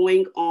was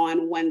going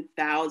on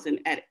 1,000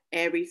 at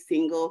every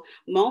single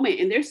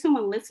moment. And there's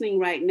someone listening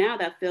right now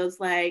that feels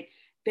like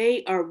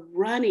they are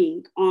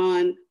running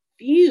on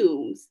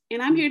fumes. And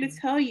I'm here to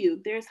tell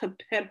you, there's a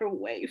better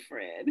way,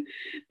 Fred.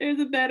 There's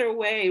a better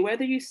way.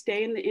 Whether you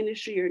stay in the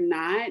industry or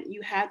not,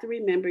 you have to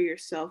remember your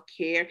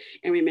self-care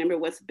and remember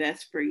what's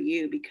best for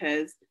you,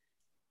 because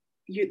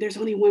there's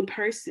only one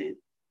person.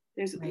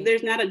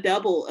 There's not a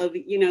double of,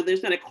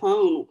 there's not a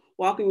clone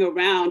walking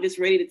around just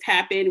ready to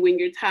tap in when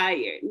you're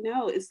tired.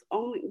 No,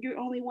 you're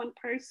only one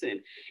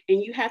person,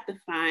 and you have to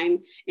find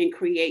and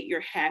create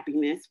your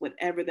happiness,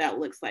 whatever that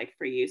looks like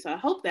for you. So I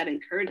hope that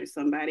encourages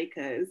somebody,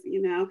 because,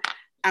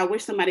 I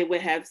wish somebody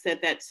would have said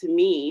that to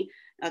me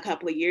a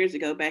couple of years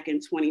ago, back in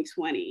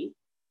 2020.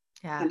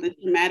 Yeah. Something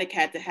traumatic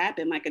had to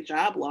happen, like a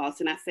job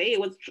loss. And I say it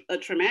was a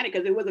traumatic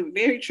because it was a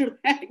very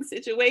traumatic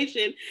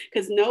situation,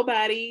 because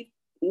nobody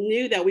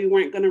knew that we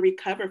weren't going to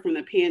recover from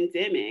the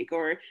pandemic,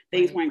 or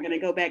things weren't going to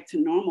go back to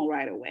normal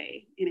right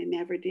away. And it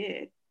never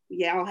did.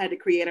 We all had to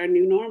create our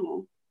new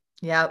normal.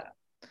 Yep.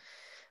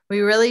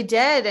 We really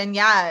did. And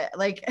yeah,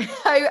 like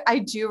I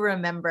do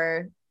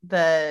remember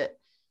the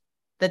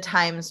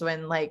times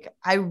when like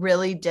I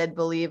really did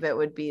believe it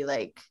would be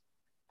like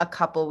a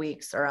couple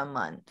weeks or a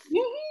month,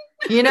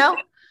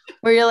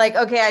 where you're like,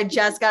 okay, I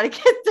just got to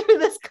get through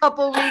this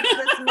couple weeks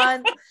this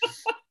month.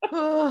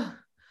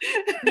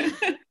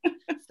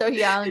 So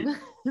young,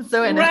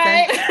 so innocent.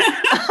 Right.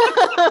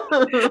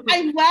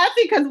 I'm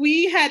laughing because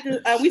we had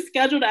to, we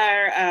scheduled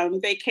our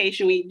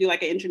vacation. We do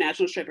like an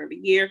international trip every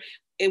year,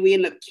 and we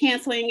ended up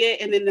canceling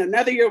it. And then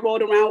another year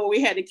rolled around where we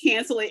had to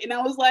cancel it. And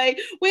I was like,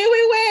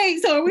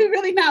 wait. So are we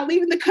really not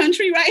leaving the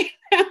country right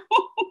now?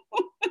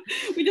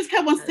 We just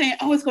kept on saying,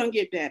 oh, it's going to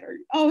get better.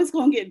 Oh, it's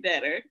going to get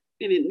better.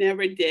 And it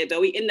never did.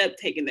 But we ended up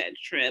taking that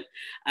trip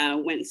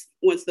once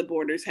the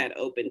borders had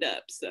opened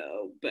up.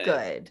 So, but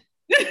good.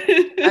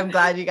 I'm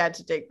glad you got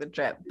to take the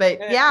trip, but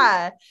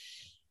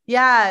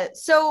yeah.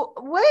 So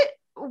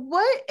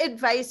what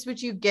advice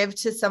would you give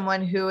to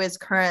someone who is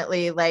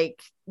currently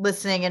like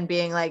listening and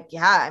being like,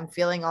 yeah, I'm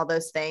feeling all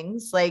those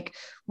things? Like,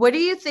 what do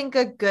you think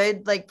a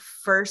good like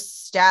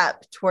first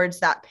step towards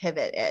that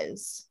pivot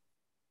is?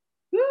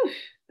 Whew,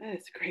 that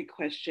is a great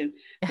question.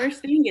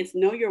 First thing is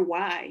know your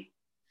why.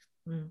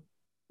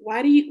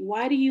 Why do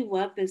you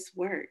love this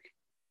work?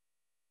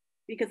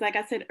 Because like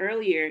I said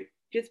earlier,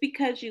 just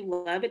because you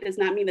love it does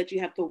not mean that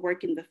you have to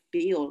work in the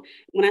field.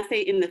 When I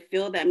say in the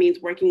field, that means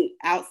working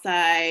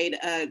outside,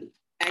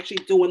 actually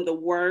doing the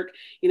work,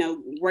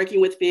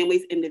 working with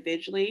families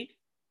individually.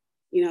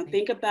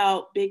 Think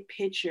about big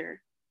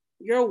picture.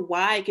 Your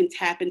why can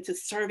tap into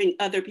serving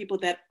other people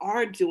that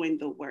are doing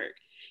the work.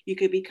 You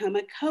could become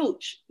a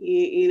coach.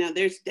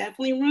 There's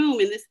definitely room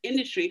in this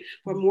industry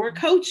for more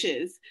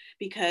coaches,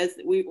 because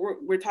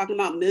we're talking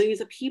about millions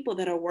of people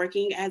that are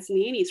working as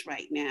nannies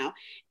right now,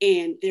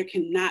 and there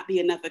cannot be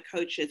enough of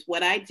coaches.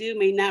 What I do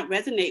may not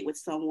resonate with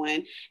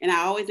someone, and I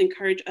always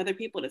encourage other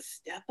people to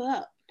step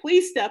up.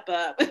 Please step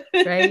up.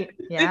 Right.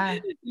 Yeah.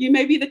 You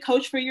may be the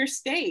coach for your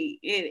state.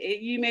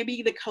 You may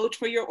be the coach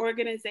for your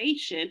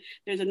organization.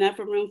 There's enough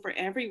room for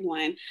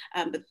everyone.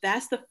 But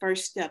that's the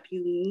first step.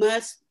 You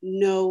must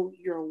know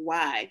your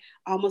why,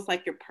 almost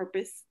like your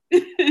purpose.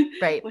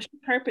 Right. What's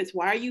your purpose?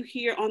 Why are you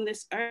here on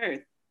this earth?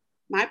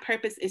 My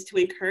purpose is to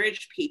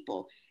encourage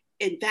people.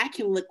 And that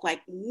can look like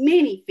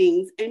many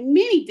things and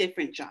many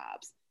different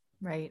jobs.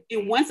 Right.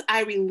 And once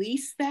I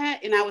released that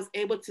and I was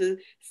able to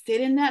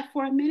sit in that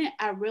for a minute,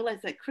 I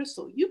realized that,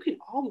 Crystal, you can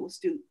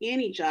almost do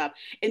any job.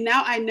 And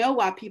now I know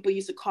why people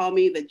used to call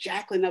me the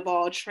Jacqueline of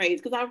all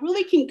trades, because I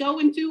really can go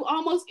and do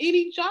almost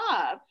any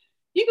job.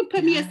 You can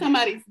put me in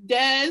somebody's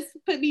desk,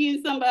 put me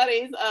in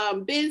somebody's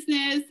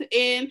business,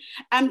 and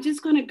I'm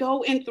just going to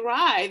go and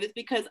thrive. It's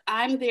because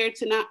I'm there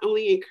to not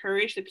only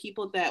encourage the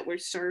people that we're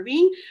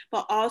serving,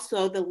 but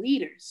also the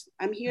leaders.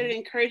 I'm here to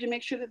encourage and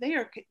make sure that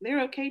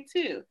they're okay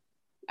too.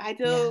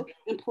 Ideal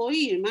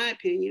employee, in my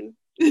opinion.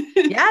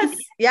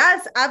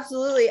 Yes,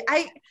 absolutely.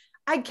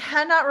 I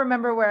cannot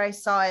remember where I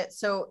saw it.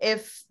 So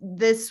if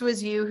this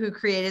was you who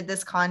created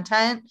this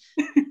content,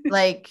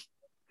 like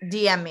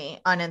DM me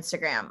on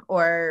Instagram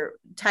or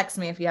text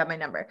me if you have my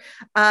number.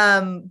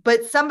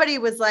 But somebody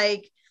was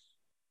like,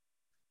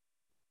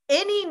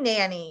 any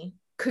nanny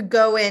could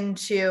go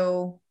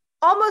into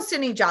almost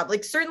any job,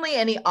 like certainly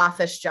any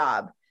office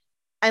job,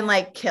 and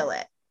like kill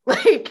it.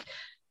 Like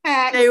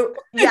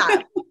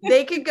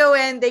they could go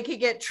in, they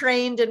could get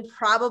trained in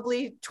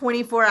probably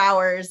 24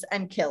 hours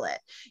and kill it,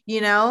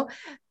 you know?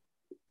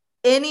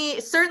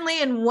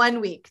 Certainly in 1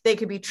 week, they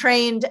could be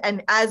trained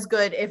and as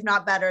good, if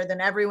not better,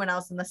 than everyone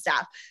else in the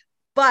staff.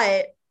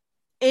 But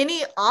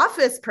any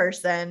office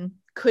person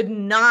could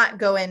not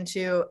go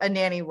into a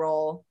nanny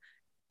role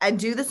and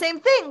do the same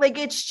thing. Like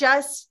it's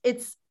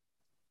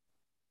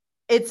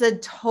a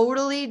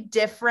totally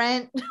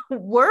different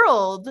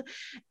world.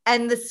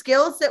 And the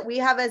skills that we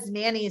have as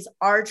nannies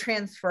are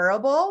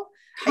transferable.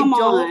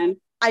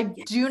 I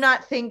do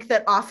not think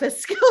that office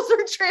skills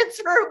are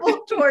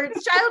transferable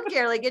towards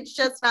childcare. Like it's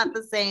just not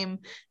the same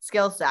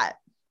skill set.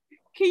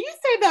 Can you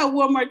say that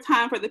one more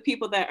time for the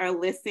people that are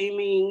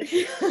listening?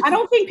 I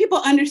don't think people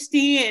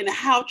understand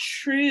how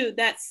true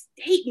that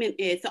statement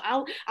is. So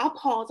I'll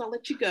pause. I'll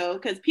let you go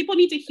because people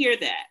need to hear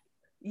that.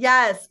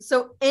 Yes.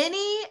 So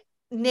any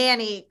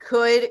nanny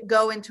could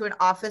go into an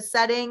office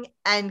setting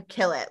and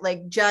kill it.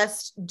 Like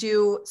just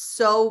do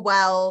so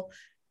well,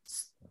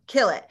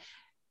 kill it.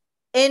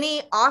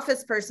 Any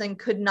office person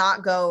could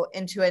not go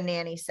into a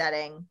nanny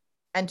setting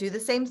and do the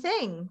same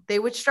thing. They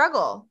would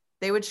struggle.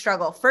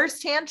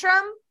 First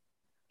tantrum,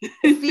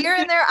 fear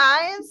in their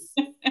eyes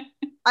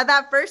at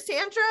that first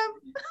tantrum.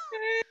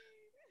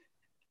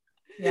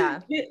 Yeah.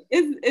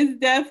 It's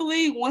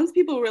definitely, once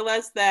people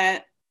realize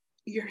that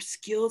your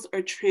skills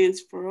are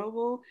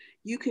transferable,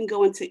 you can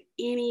go into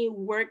any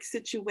work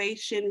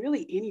situation,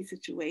 really any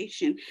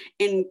situation,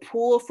 and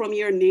pull from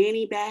your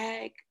nanny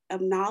bag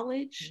of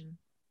knowledge. Mm-hmm.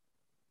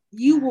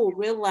 You will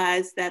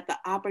realize that the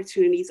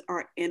opportunities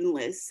are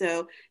endless.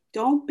 So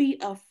don't be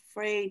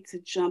afraid to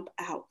jump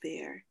out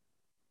there.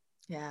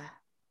 Yeah.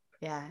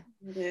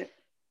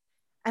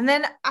 And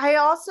then I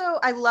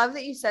love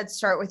that you said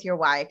start with your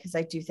why, because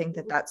I do think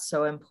that that's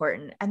so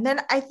important. And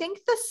then I think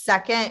the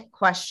second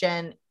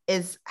question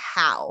is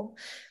how.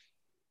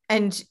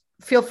 And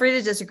feel free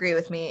to disagree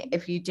with me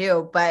if you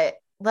do, but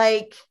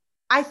like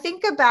I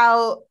think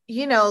about,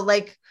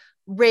 like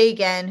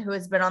Reagan, who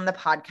has been on the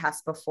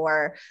podcast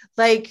before,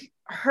 like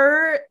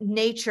her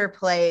nature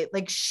play,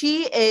 like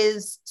she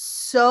is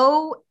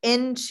so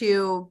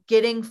into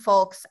getting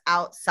folks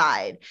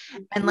outside.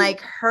 Mm-hmm. And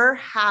like her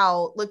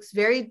how looks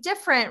very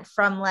different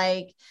from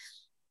like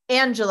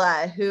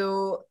Angela,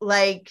 who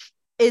like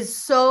is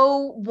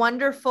so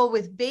wonderful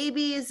with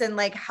babies and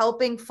like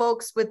helping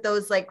folks with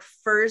those like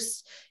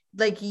first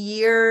like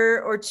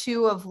year or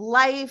two of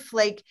life.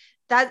 Like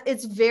that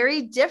it's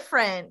very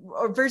different,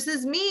 or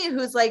versus me,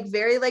 who's like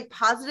very like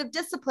positive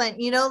discipline,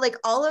 like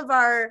all of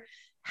our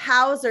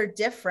hows are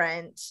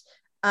different.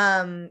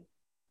 And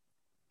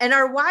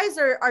our whys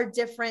are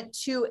different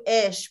too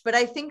ish. But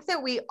I think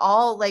that we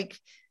all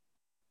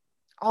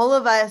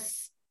of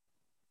us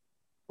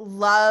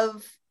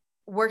love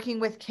working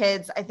with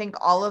kids. I think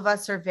all of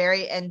us are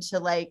very into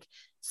like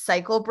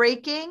cycle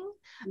breaking.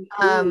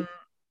 Mm-hmm.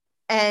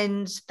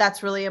 And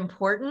that's really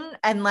important.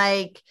 And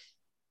like,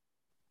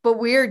 but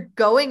we're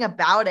going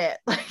about it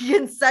like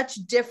in such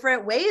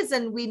different ways.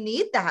 And we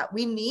need that.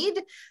 We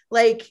need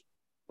like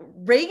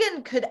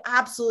Reagan could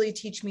absolutely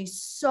teach me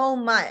so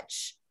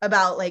much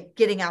about like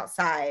getting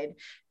outside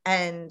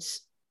and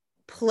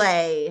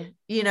play,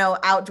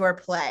 outdoor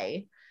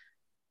play.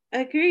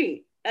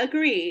 Agree.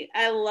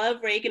 I love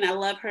Reagan. I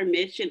love her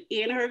mission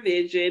and her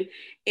vision.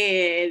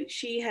 And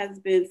she has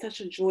been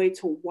such a joy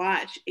to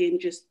watch and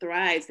just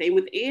thrive. Same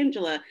with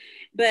Angela.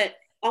 But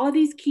all of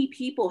these key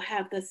people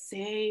have the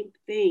same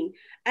thing.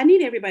 I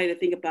need everybody to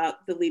think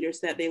about the leaders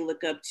that they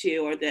look up to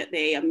or that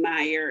they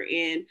admire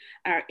in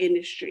our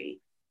industry.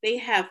 They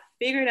have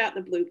figured out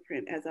the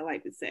blueprint, as I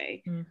like to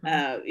say.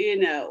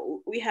 Mm-hmm.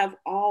 We have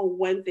all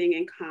one thing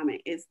in common,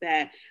 is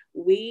that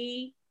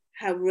we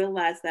have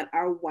realized that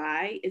our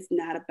why is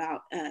not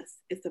about us,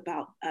 it's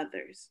about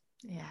others.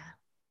 Yeah.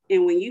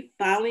 And when you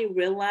finally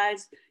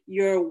realize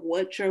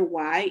what your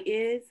why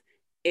is,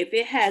 if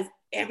it has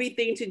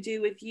everything to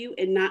do with you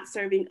and not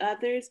serving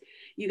others,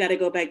 you got to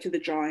go back to the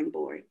drawing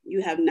board.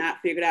 You have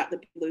not figured out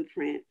the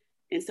blueprint.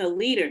 And so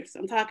leaders,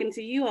 I'm talking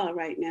to you all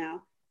right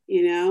now.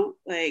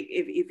 Like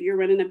if you're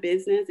running a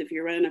business, if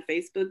you're running a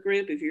Facebook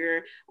group, if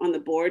you're on the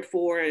board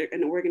for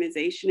an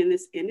organization in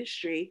this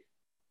industry,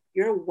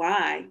 your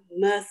why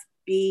must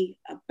be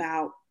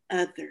about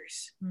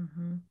others.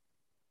 Mm-hmm.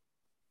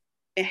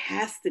 It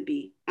has to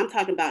be. I'm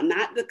talking about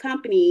not the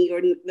company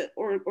or the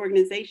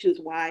organization's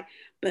why,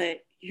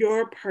 but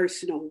your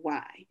personal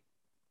why.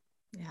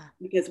 Yeah.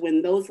 Because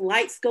when those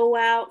lights go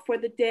out for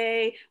the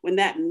day, when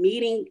that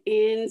meeting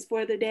ends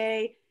for the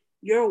day,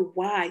 your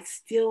why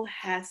still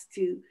has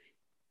to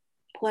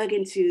plug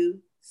into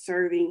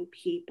serving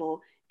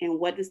people. And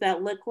what does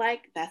that look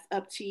like? That's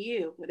up to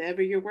you,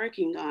 whatever you're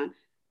working on.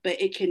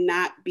 but it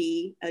cannot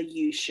be a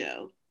you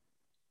show.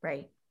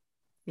 Right.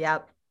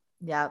 Yep.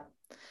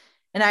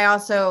 And I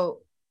also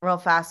real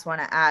fast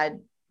want to add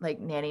like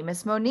Nanny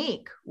Miss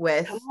Monique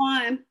with come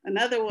on,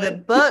 another one. The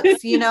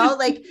books,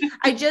 like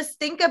I just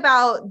think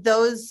about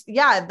those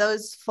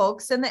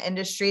folks in the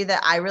industry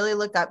that I really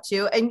look up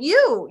to. And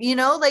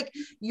like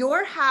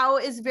your how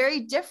is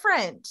very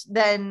different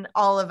than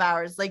all of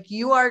ours. Like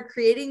you are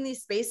creating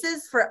these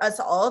spaces for us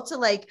all to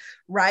like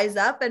rise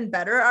up and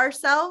better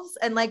ourselves.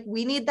 And like,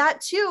 we need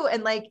that too.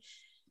 And like,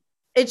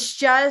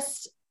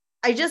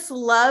 I just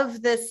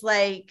love this,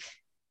 like,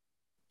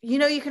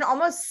 you can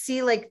almost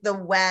see like the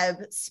web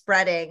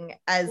spreading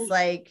as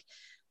like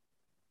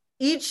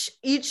each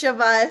of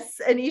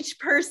us and each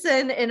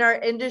person in our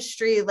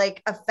industry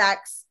like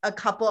affects a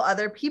couple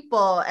other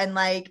people. And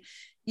like,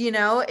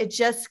 it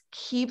just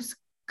keeps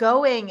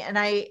going. And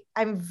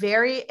I'm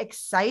very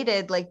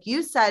excited, like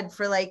you said,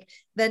 for like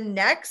the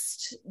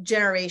next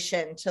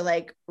generation to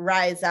like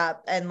rise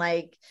up and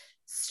like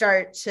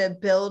start to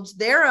build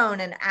their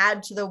own and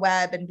add to the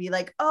web and be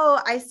like,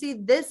 oh, I see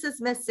this is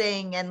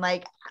missing. And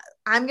like,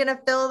 I'm going to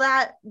fill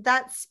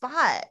that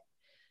spot.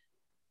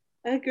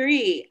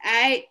 Agree.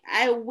 I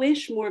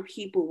wish more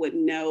people would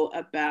know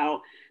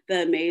about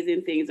the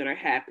amazing things that are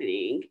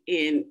happening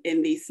in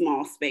these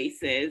small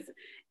spaces.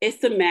 It's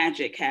some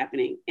magic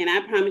happening. And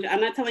I promise you, I'm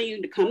not telling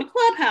you to come to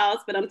Clubhouse,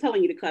 but I'm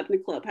telling you to come to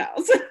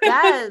Clubhouse.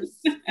 Yes,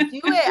 do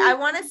it. I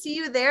want to see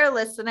you there,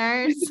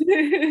 listeners.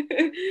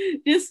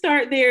 Just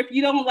start there. If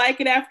you don't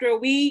like it after a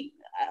week,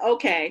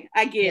 okay,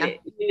 I get it.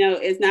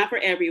 It's not for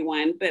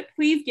everyone, but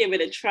please give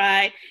it a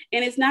try.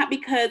 And it's not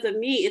because of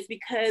me. It's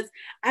because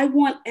I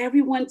want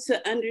everyone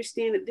to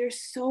understand that there's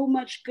so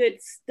much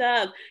good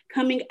stuff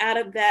coming out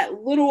of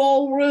that little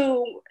old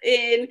room.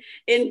 And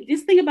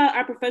just think about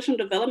our professional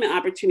development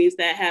opportunities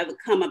that have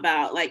come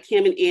about, like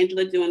Kim and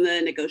Angela doing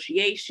the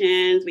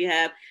negotiations. We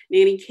have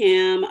Nanny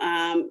Kim,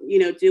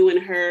 doing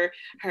her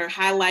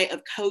highlight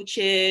of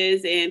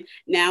coaches. And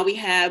now we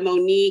have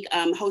Monique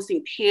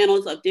hosting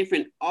panels of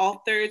different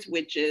authors,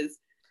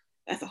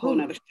 that's a whole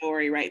nother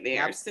story right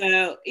there. Yep.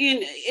 So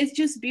it's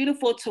just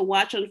beautiful to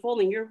watch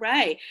unfolding. You're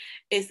right.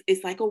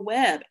 It's like a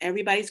web.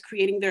 Everybody's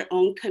creating their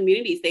own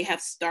communities. They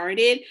have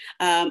started,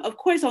 of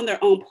course, on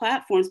their own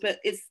platforms, but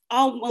it's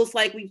almost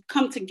like we've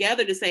come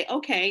together to say,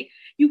 okay,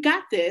 you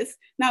got this.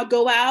 Now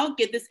go out,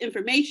 get this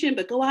information,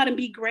 but go out and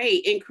be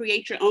great and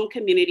create your own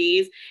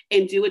communities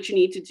and do what you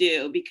need to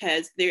do,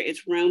 because there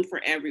is room for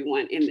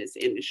everyone in this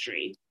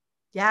industry.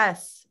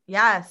 Yes.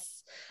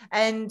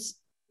 And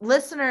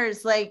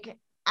listeners, like,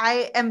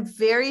 I am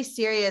very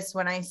serious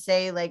when I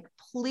say, like,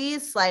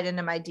 please slide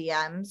into my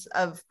DMs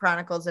of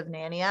Chronicles of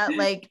Nania.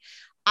 Like,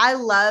 I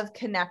love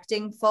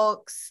connecting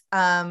folks.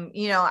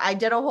 I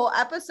did a whole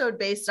episode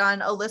based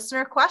on a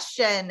listener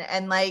question,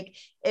 and like,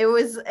 it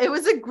was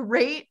a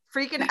great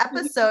freaking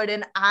episode.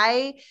 And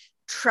I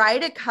try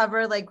to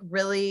cover like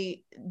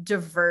really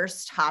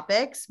diverse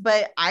topics,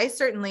 but I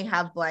certainly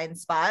have blind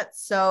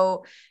spots.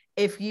 So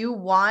if you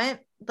want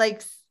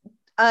like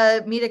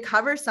me to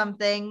cover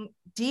something,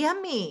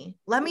 DM me,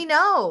 let me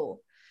know,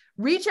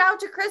 reach out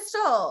to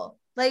Crystal,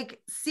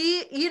 like,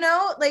 see,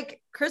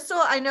 like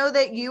Crystal, I know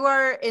that you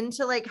are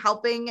into like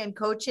helping and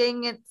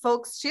coaching and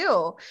folks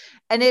too.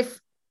 And if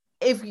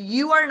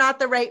you are not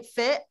the right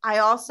fit, I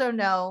also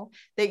know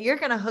that you're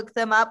going to hook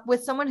them up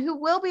with someone who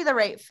will be the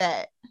right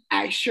fit.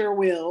 I sure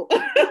will.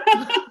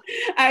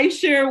 I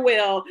sure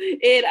will.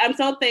 And I'm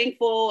so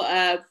thankful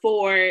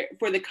for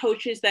the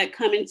coaches that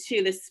come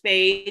into the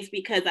space,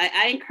 because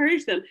I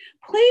encourage them,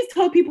 please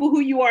tell people who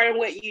you are and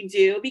what you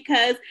do,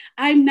 because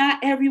I'm not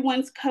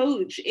everyone's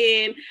coach.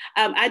 And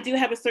I do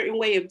have a certain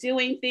way of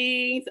doing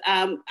things.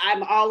 I'm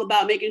all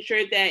about making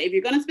sure that if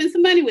you're going to spend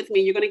some money with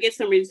me, you're going to get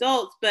some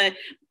results, but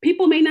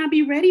people may not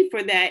be ready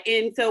for that.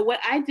 And so what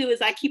I do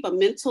is I keep a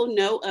mental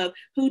note of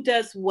who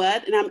does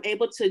what, and I'm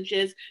able to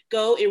just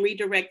go and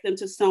redirect them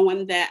to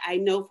someone that I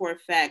know for a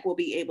fact will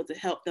be able to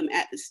help them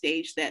at the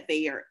stage that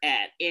they are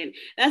at. And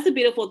that's a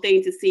beautiful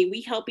thing to see.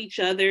 We help each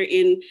other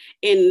in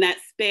that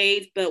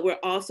space, but we're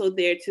also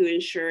there to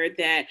ensure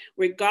that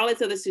regardless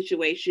of the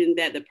situation,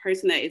 that the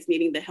person that is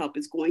needing the help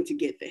is going to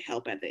get the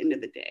help at the end of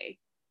the day.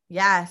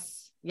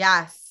 Yes.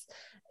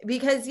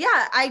 Because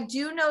I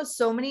do know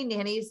so many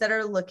nannies that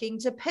are looking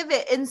to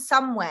pivot in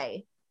some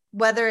way,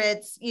 whether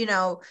it's,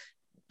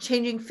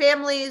 changing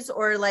families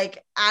or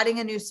like adding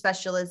a new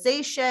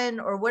specialization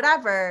or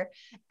whatever.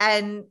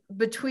 And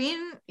between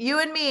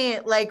you and me,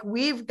 like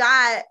we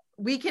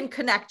can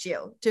connect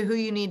you to who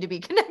you need to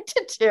be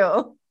connected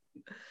to.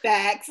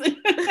 Facts.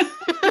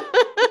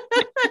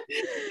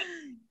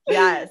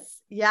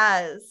 Yes.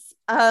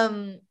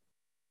 I'm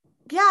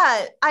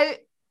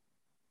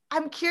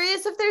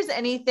curious if there's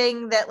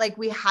anything that like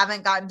we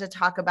haven't gotten to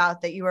talk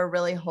about that you are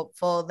really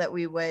hopeful that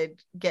we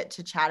would get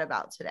to chat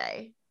about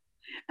today.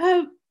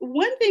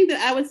 One thing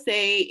that I would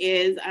say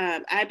is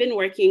I've been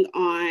working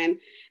on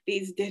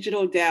these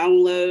digital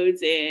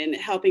downloads and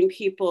helping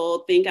people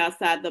think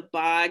outside the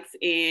box.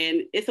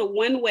 And it's a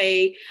one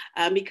way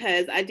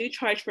because I do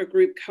charge for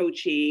group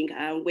coaching,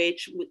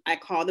 which I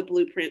call the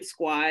Blueprint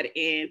Squad.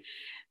 And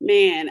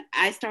man,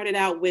 I started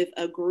out with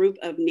a group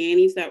of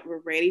nannies that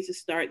were ready to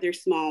start their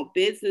small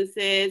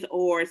businesses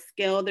or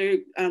scale their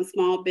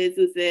small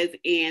businesses.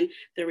 And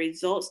the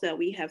results that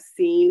we have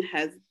seen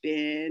has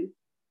been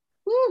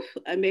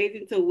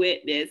amazing to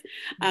witness.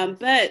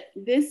 But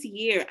this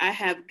year I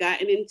have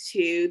gotten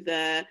into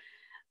the,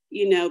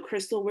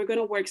 Crystal, we're going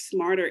to work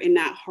smarter and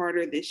not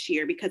harder this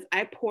year, because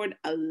I poured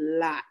a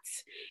lot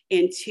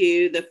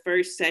into the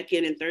first,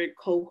 second, and third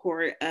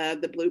cohort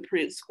of the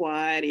Blueprint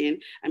Squad,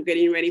 and I'm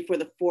getting ready for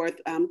the fourth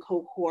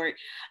cohort.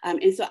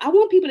 And so I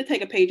want people to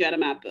take a page out of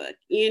my book.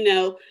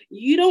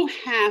 You don't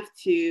have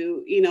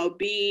to,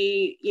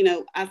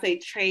 I say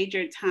trade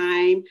your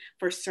time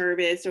for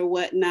service or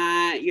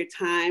whatnot. Your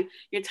time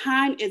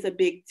is a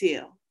big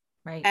deal.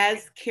 Right.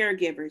 As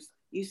caregivers,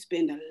 you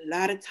spend a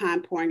lot of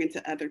time pouring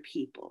into other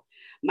people.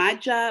 My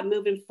job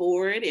moving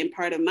forward, and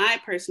part of my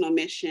personal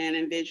mission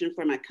and vision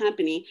for my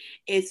company,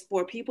 is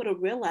for people to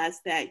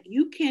realize that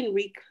you can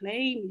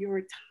reclaim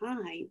your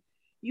time.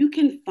 You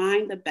can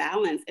find the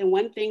balance. And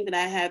one thing that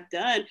I have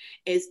done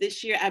is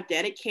this year I've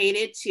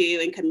dedicated to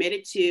and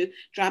committed to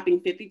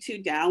dropping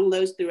 52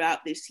 downloads throughout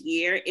this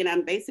year. And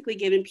I'm basically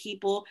giving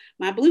people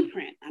my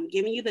blueprint. I'm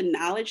giving you the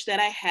knowledge that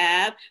I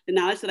have, the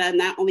knowledge that I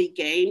not only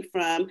gained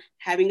from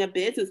having a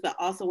business, but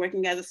also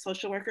working as a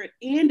social worker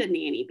and a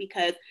nanny,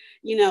 because,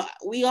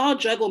 we all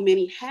juggle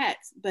many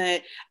hats,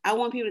 but I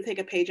want people to take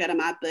a page out of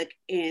my book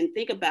and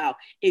think about,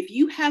 if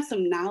you have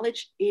some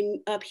knowledge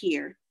up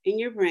here in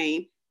your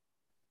brain,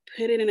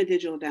 put it in a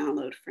digital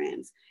download,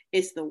 friends.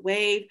 It's the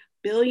wave.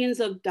 Billions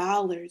of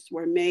dollars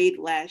were made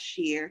last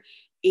year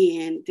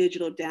in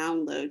digital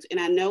downloads. And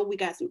I know we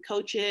got some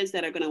coaches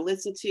that are going to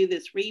listen to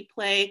this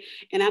replay.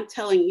 And I'm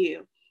telling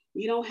you,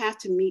 you don't have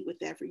to meet with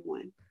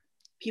everyone.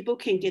 People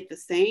can get the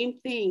same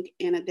thing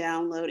in a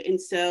download.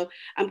 And so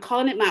I'm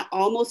calling it my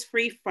almost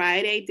free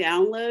Friday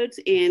downloads.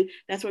 And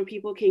that's where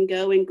people can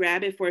go and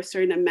grab it for a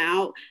certain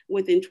amount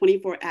within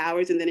 24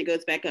 hours. And then it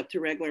goes back up to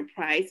regular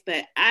price.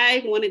 But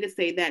I wanted to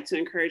say that to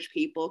encourage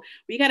people.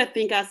 We got to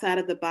think outside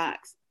of the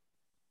box.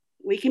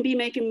 We can be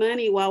making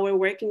money while we're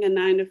working a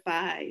 9 to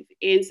 5.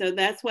 And so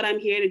that's what I'm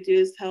here to do,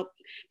 is help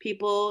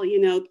people,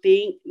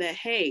 think that,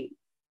 hey,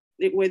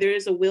 where there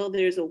is a will,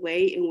 there's a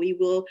way, and we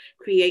will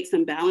create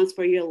some balance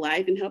for your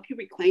life and help you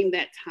reclaim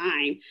that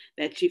time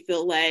that you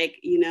feel like,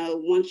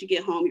 once you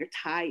get home, you're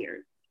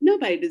tired.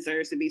 Nobody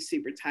deserves to be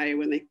super tired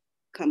when they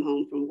come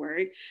home from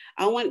work.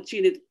 I want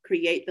you to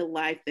create the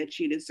life that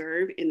you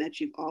deserve and that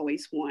you've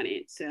always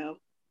wanted. So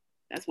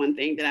that's one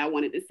thing that I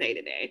wanted to say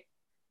today.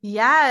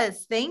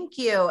 Yes, thank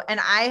you. And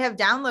I have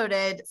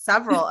downloaded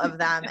several of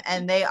them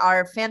and they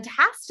are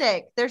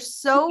fantastic. They're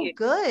so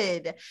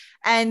good.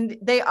 And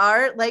they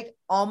are like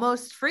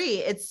almost free.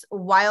 It's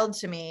wild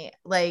to me,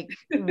 like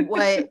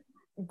what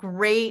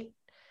great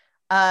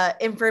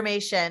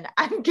information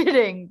I'm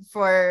getting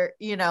for,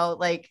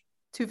 like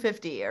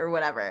 $250 or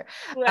whatever.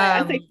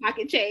 Right, I say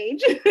pocket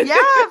change.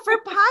 Yeah, for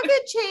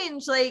pocket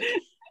change, like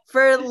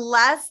for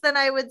less than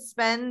I would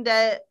spend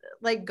at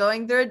like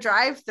going through a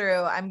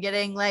drive-through. I'm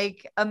getting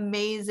like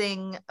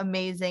amazing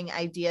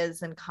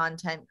ideas and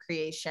content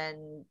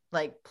creation,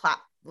 like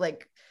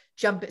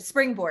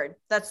springboard.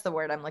 That's the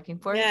word I'm looking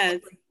for.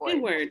 Yes,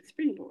 good word,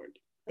 springboard.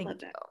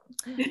 Thank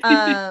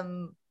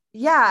you.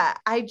 Yeah,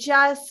 I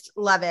just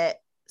love it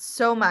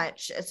so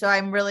much. So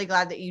I'm really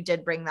glad that you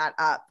did bring that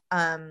up.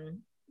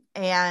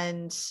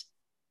 And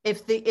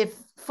if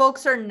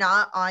folks are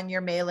not on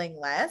your mailing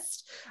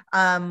list,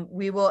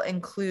 we will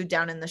include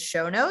down in the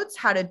show notes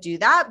how to do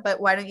that.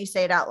 But why don't you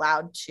say it out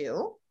loud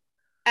too?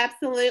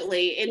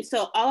 Absolutely. And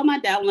so all of my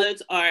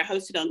downloads are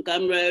hosted on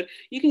Gumroad.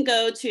 You can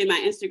go to my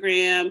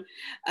Instagram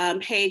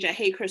page at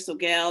Hey Crystal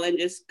Gayle and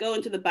just go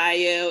into the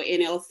bio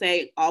and it'll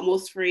say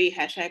almost free,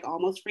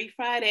 #almost free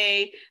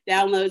Friday,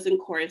 downloads and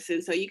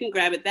courses. So you can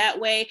grab it that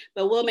way,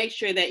 but we'll make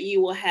sure that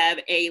you will have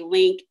a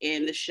link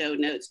in the show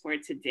notes for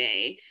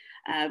today.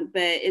 But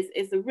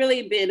it's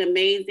really been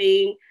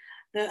amazing.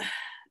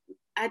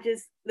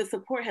 The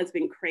support has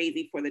been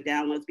crazy for the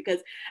downloads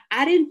because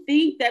I didn't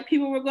think that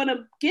people were going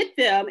to get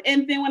them.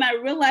 And then when I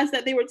realized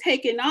that they were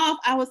taking off,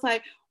 I was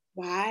like,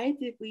 why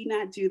did we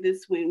not do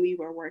this when we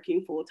were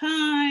working full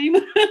time?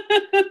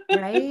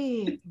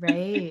 Right.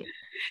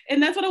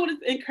 And that's what I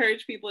want to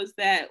encourage people is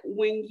that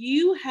when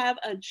you have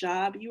a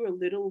job, you are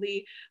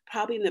literally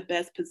probably in the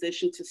best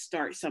position to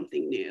start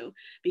something new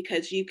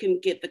because you can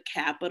get the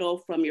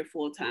capital from your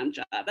full-time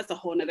job. That's a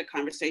whole nother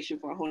conversation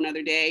for a whole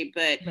nother day.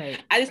 But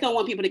I just don't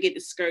want people to get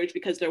discouraged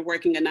because they're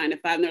working a 9 to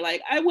 5 and they're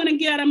like, I want to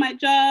get out of my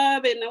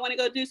job and I want to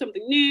go do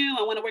something new.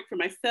 I want to work for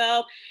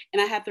myself.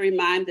 And I have to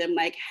remind them,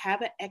 like,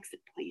 have an exit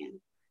plan.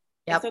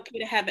 Yep. It's okay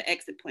to have an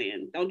exit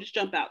plan. Don't just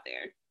jump out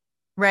there.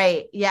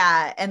 Right.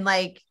 Yeah. And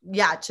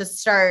just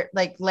start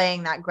like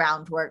laying that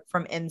groundwork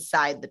from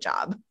inside the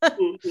job.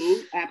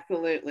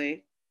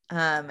 Absolutely.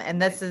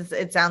 And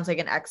it sounds like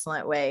an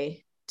excellent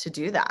way to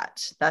do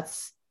that.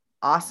 That's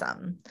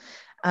awesome.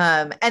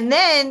 And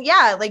then,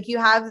 yeah, like you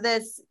have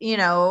this,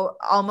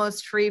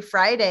 almost free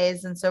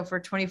Fridays. And so for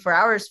 24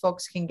 hours,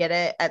 folks can get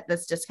it at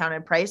this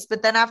discounted price.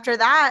 But then after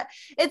that,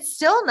 it's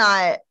still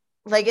not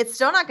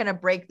going to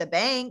break the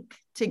bank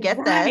to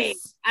get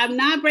this. I'm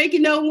not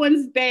breaking no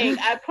one's bank.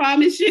 I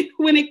promise you,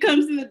 when it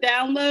comes to the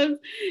downloads.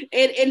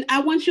 And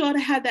I want you all to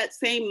have that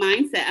same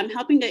mindset. I'm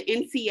helping the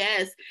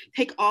NCS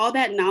take all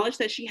that knowledge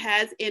that she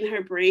has in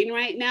her brain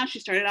right now. She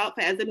started out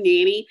as a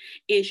nanny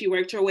and she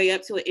worked her way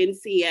up to an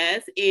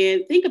NCS.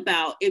 And think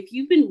about, if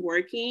you've been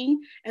working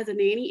as a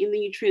nanny and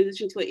then you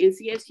transition to an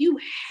NCS, you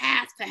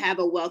have to have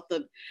a wealth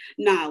of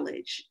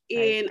knowledge.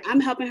 And I'm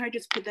helping her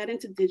just put that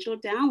into digital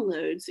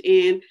downloads.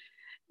 And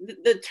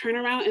the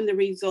turnaround and the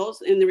results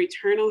and the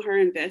return on her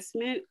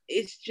investment,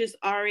 it's just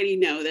already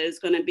know that it's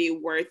going to be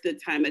worth the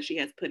time that she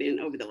has put in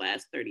over the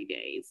last 30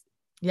 days.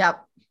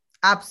 Yep.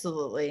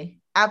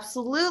 Absolutely.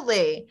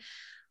 Absolutely.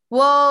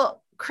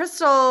 Well,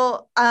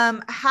 Crystal,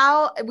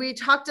 how we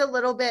talked a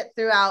little bit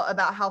throughout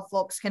about how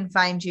folks can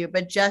find you,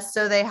 but just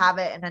so they have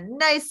it in a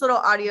nice little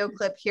audio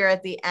clip here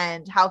at the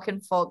end, how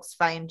can folks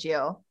find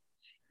you?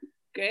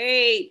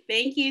 Great.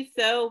 Thank you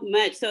so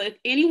much. So if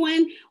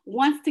anyone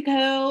wants to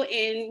go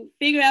and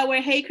figure out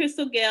where Hey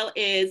Crystal Gayle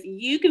is,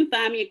 you can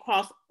find me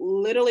across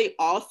literally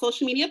all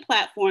social media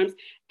platforms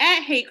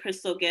at Hey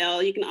Crystal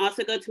Gayle. You can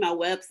also go to my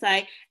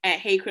website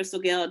at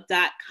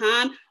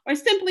heycrystalgayle.com or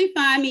simply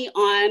find me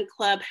on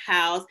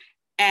Clubhouse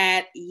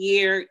at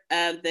Year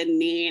of the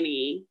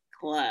Nanny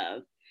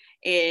Club.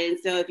 And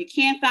so if you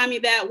can't find me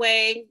that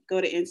way, go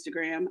to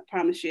Instagram. I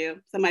promise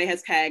you, somebody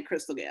has tagged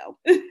Crystal Gayle.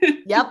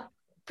 Yep.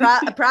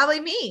 Probably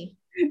me.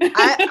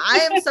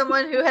 I am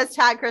someone who has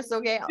tagged Crystal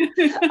Gayle.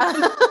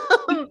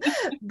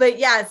 But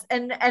yes,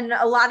 and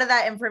a lot of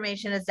that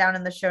information is down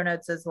in the show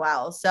notes as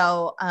well.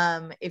 So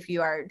if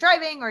you are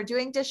driving or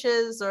doing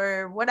dishes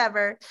or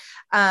whatever,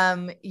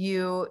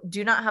 you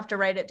do not have to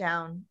write it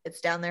down.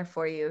 It's down there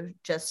for you.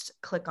 Just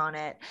click on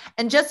it.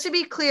 And just to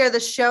be clear,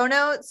 the show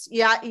notes,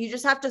 you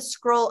just have to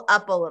scroll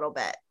up a little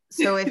bit.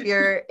 So if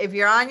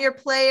you're on your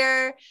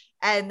player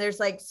and there's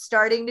like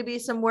starting to be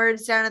some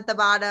words down at the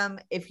bottom,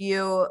 if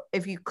you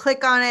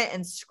click on it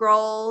and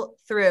scroll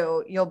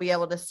through, you'll be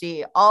able to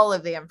see all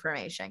of the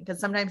information, because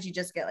sometimes you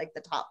just get like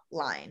the top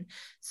line.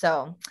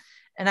 So,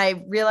 and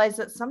I realize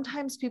that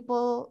sometimes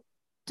people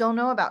don't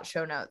know about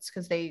show notes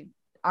because they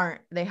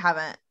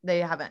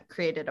haven't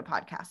created a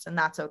podcast, and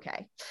that's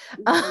okay.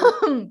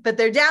 But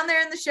they're down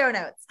there in the show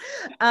notes.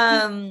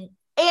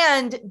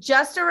 And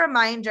just a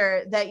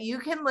reminder that you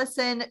can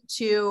listen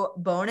to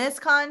bonus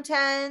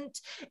content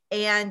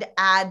and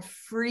add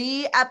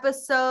free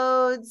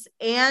episodes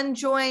and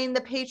join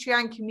the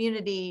Patreon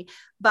community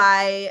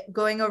by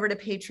going over to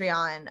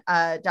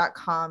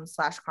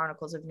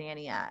patreon.com/Chronicles of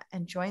Nania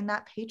and join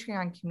that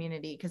Patreon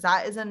community, because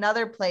that is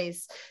another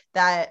place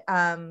that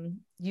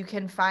you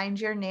can find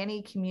your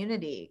nanny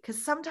community.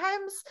 Because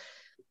sometimes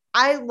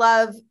I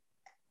love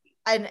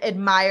and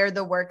admire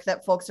the work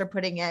that folks are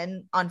putting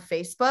in on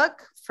Facebook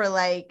for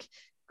like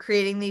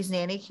creating these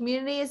nanny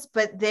communities,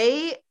 but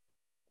they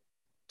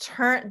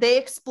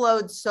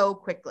explode so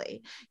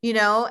quickly,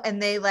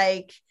 and they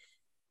like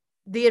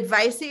the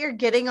advice that you're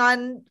getting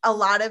on a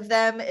lot of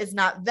them is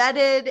not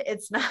vetted.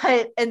 It's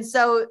not. And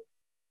so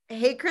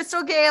Hey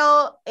Crystal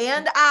Gayle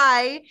and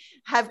I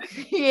have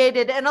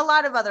created, and a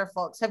lot of other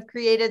folks have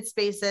created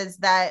spaces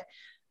that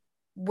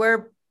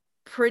we're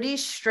pretty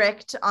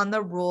strict on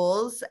the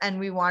rules, and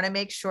we want to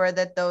make sure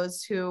that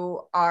those who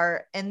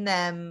are in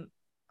them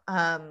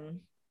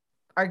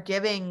are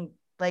giving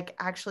like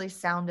actually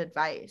sound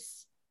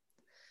advice.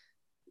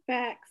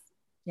 Facts.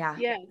 Yeah.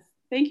 Yes.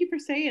 Thank you for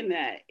saying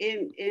that.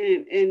 And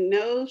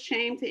no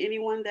shame to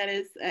anyone that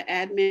is an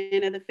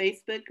admin of the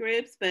Facebook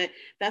groups, but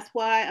that's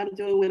why I'm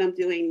doing what I'm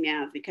doing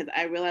now, because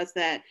I realize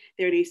that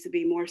there needs to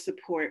be more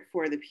support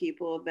for the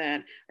people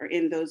that are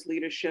in those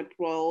leadership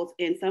roles.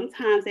 And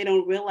sometimes they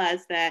don't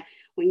realize that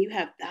when you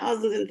have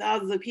thousands and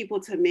thousands of people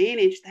to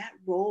manage, that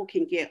role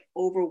can get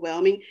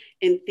overwhelming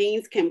and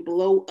things can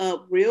blow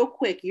up real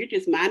quick. You're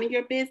just minding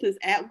your business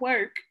at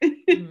work.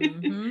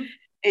 Mm-hmm.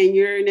 And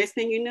next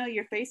thing you know,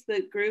 your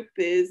Facebook group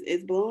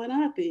is blowing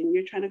up and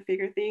you're trying to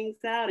figure things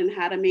out and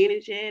how to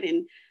manage it.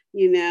 And,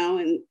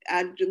 and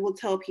I will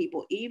tell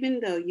people, even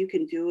though you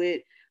can do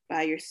it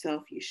by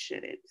yourself, you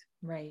shouldn't.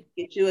 Right.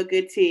 Get you a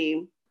good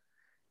team.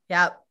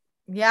 Yep.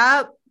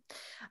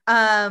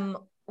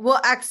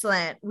 Well,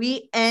 excellent.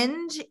 We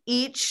end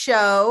each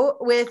show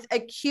with a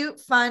cute,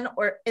 fun,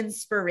 or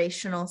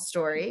inspirational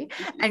story.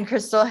 And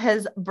Crystal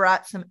has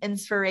brought some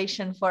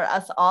inspiration for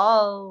us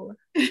all.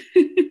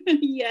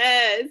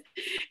 Yes.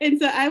 And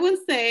so I will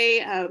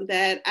say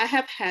that I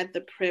have had the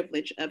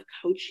privilege of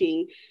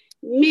coaching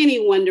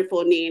many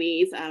wonderful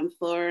nannies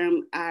for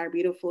our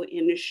beautiful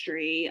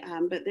industry.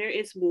 But there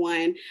is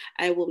one,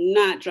 I will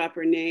not drop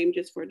her name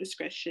just for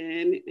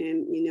discretion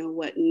and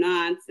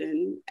whatnots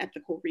and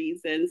ethical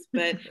reasons.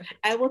 But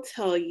I will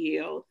tell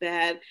you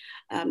that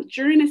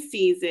during a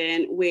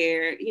season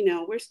where,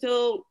 we're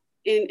still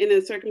in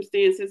the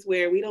circumstances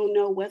where we don't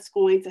know what's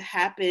going to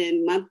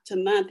happen month to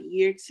month,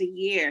 year to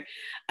year.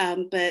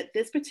 But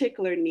this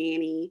particular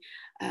nanny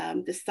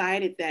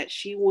decided that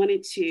she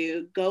wanted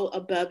to go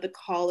above the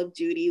call of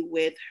duty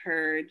with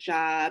her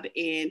job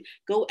and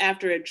go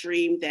after a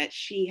dream that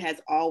she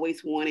has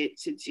always wanted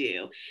to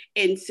do.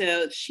 And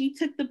so she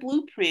took the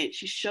blueprint.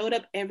 She showed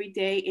up every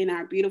day in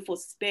our beautiful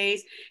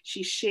space.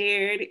 She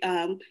shared,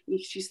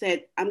 she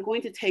said, I'm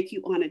going to take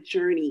you on a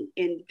journey.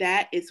 And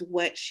that is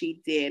what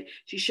she did.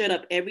 She showed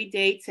up every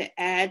day to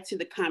add to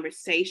the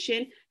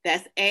conversation.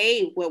 That's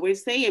what we're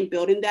saying,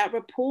 building that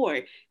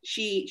rapport.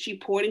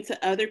 She poured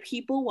into other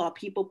people while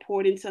people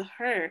poured into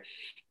her.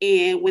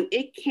 And when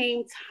it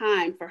came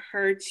time for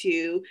her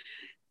to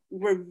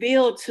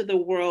reveal to the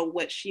world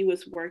what she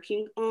was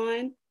working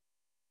on,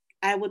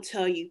 I will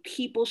tell you,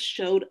 people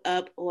showed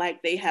up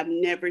like they have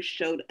never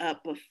showed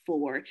up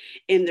before.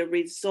 And the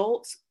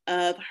results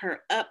of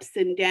her ups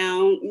and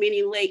downs,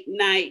 many late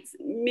nights,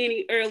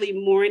 many early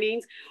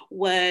mornings,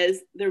 was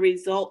the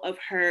result of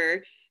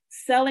her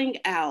selling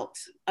out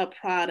a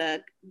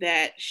product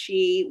that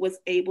she was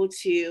able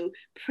to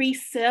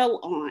pre-sell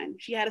on.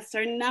 She had a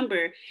certain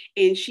number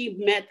and she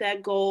met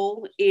that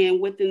goal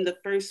within the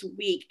first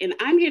week. And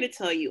I'm here to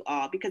tell you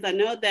all, because I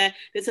know that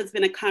this has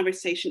been a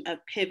conversation of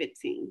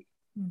pivoting.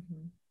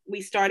 Mm-hmm.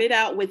 We started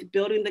out with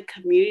building the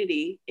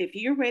community. If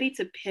you're ready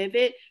to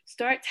pivot,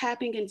 start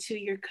tapping into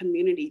your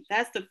community.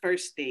 That's the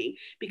first thing,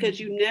 because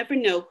you never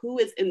know who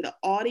is in the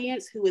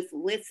audience, who is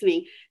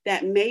listening,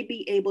 that may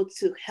be able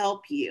to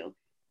help you.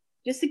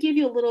 Just to give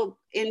you a little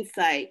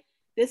insight,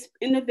 this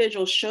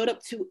individual showed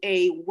up to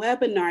a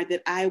webinar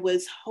that I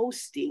was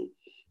hosting.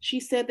 She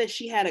said that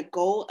she had a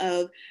goal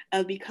of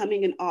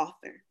becoming an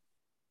author.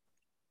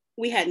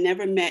 We had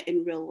never met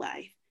in real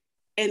life.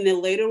 And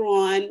then later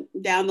on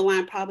down the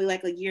line, probably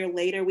like a year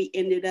later, we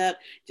ended up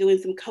doing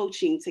some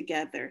coaching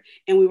together,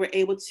 and we were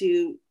able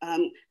to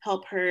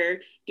help her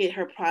get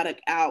her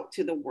product out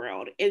to the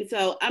world. And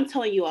so I'm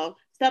telling you all,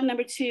 step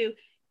number 2,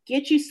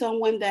 get you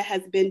someone that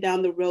has been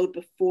down the road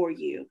before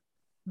you.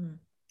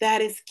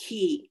 That is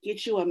key.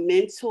 Get you a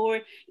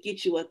mentor,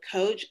 get you a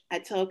coach. I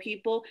tell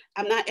people,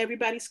 I'm not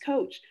everybody's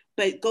coach,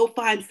 but go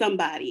find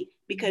somebody,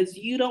 because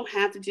you don't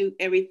have to do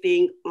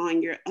everything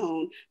on your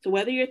own. So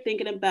whether you're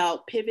thinking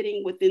about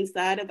pivoting within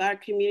inside of our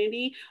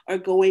community or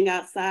going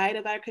outside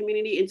of our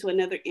community into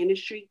another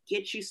industry,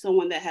 get you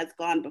someone that has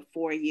gone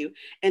before you.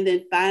 And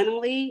then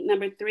finally,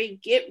 number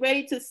 3, get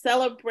ready to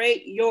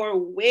celebrate your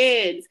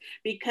wins,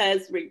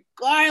 because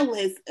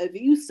regardless of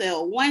you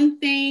sell one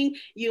thing,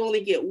 you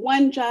only get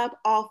one job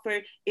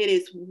offer, it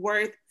is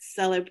worth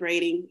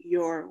celebrating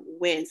your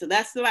win. So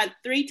that's my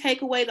 3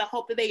 takeaways. I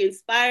hope that they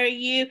inspire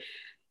you.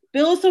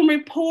 Build some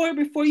rapport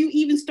before you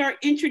even start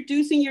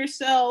introducing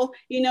yourself,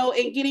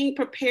 and getting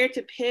prepared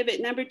to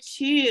pivot. Number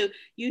 2,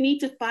 you need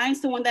to find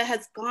someone that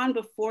has gone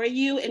before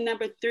you. And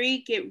number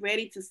 3, get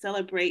ready to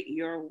celebrate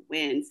your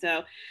win.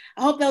 So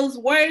I hope those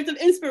words of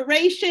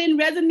inspiration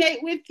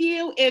resonate with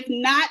you. If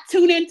not,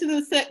 tune into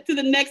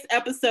the next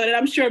episode, and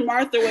I'm sure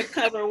Martha would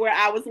cover where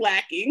I was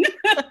lacking.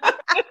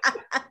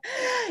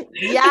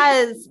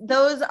 Yes,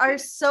 those are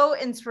so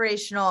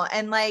inspirational.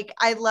 And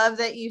I love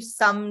that you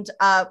summed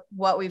up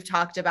what we've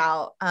talked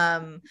about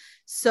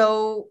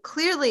so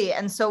clearly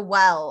and so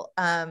well.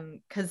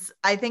 Cause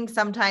I think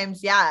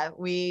sometimes,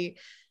 we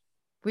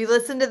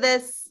listen to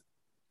this.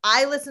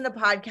 I listen to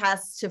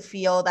podcasts to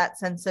feel that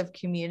sense of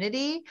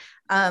community.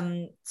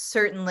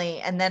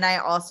 Certainly. And then I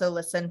also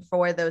listen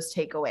for those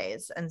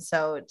takeaways. And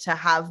so to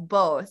have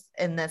both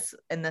in this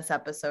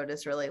episode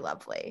is really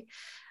lovely.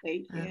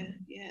 Thank you.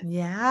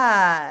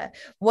 Yeah.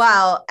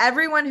 Well,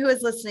 everyone who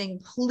is listening,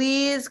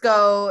 please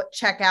go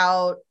check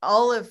out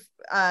all of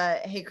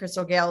Hey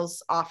Crystal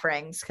Gale's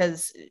offerings,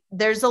 because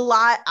there's a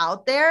lot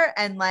out there,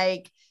 and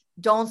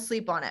don't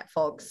sleep on it,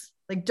 folks.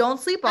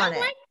 Don't sleep on it.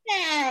 Like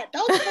that.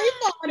 Don't sleep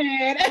on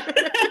it.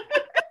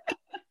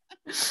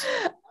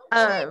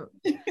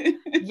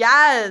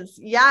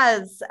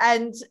 Yes.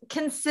 And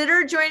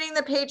consider joining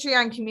the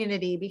Patreon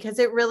community, because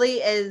it really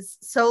is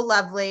so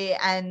lovely,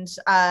 and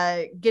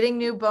getting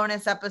new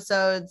bonus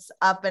episodes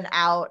up and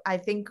out. I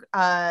think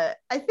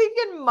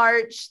in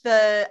March,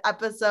 that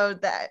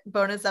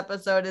bonus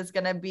episode is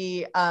going to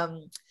be a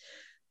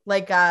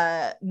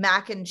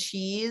mac and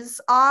cheese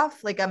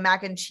off, a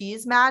mac and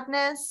cheese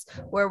madness,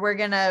 where we're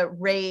going to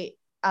rate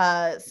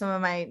some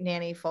of my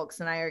nanny folks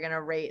and I are going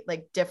to rate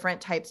different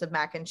types of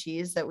mac and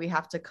cheese that we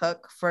have to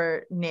cook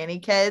for nanny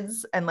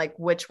kids, and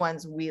which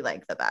ones we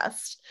like the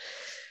best.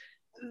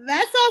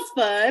 That sounds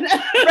fun.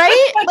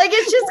 Right?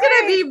 It's just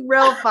going to be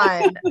real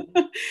fun.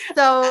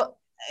 So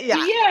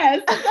yeah.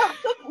 Yes.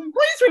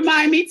 Please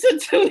remind me to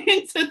tune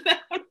into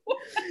that one.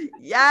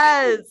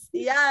 Yes.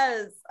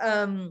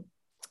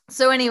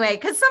 So anyway,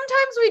 because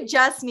sometimes we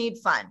just need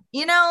fun,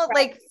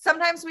 right.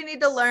 Sometimes we need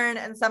to learn,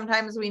 and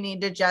sometimes we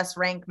need to just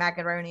rank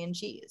macaroni and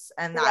cheese.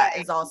 And that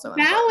is also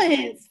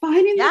balance,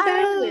 finding the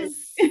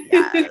balance.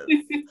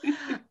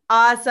 Yes.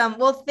 Awesome.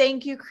 Well,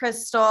 thank you,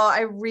 Crystal.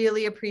 I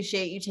really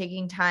appreciate you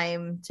taking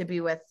time to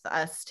be with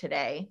us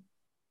today.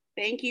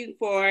 thank you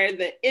for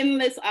the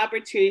endless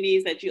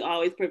opportunities that you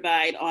always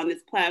provide on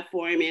this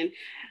platform. And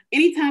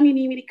anytime you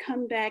need me to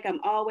come back, I'm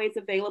always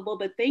available.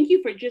 But thank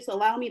you for just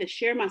allowing me to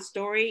share my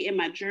story and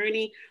my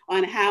journey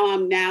on how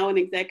I'm now an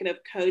executive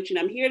coach. And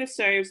I'm here to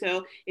serve.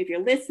 So if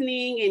you're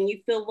listening and you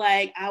feel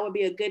like I would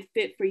be a good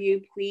fit for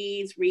you,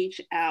 please reach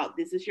out.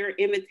 This is your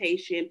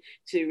invitation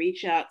to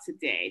reach out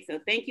today. So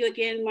thank you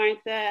again,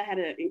 Martha. I had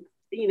an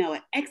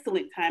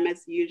excellent time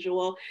as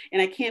usual.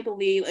 And I can't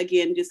believe,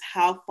 again, just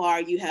how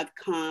far you have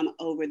come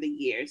over the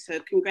years. So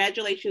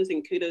congratulations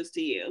and kudos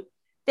to you.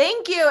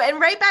 Thank you. And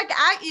right back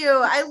at you.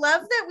 I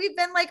love that we've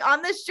been like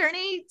on this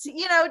journey,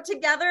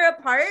 together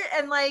apart.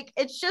 And like,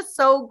 it's just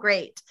so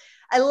great.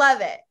 I love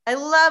it. I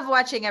love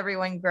watching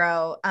everyone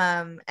grow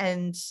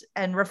and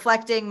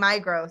reflecting my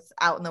growth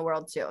out in the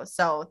world too.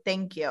 So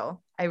thank you.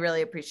 I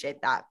really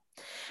appreciate that.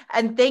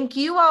 And thank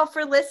you all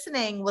for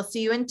listening. We'll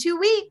see you in 2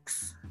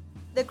 weeks.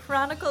 The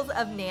Chronicles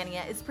of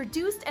Nania is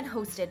produced and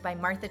hosted by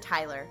Martha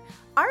Tyler.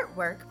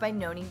 Artwork by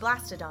Noni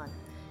Blastodon.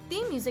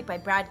 Theme music by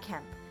Brad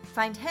Kemp.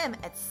 Find him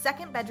at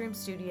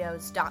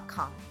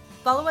secondbedroomstudios.com.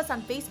 Follow us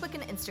on Facebook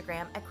and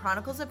Instagram at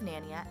Chronicles of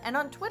Nania and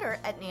on Twitter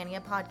at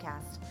Nania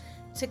Podcast.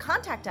 To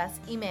contact us,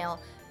 email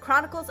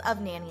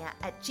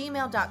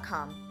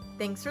chroniclesofnania@gmail.com.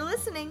 Thanks for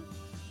listening.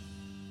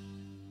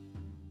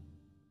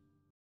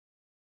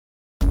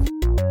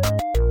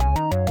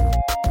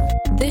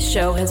 This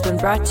show has been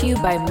brought to you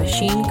by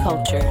Machine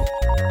Culture.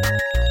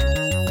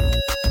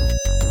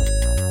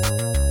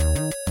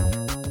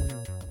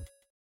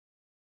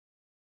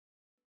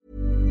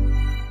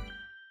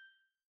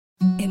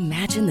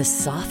 Imagine the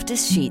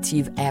softest sheets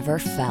you've ever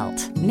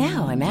felt.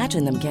 Now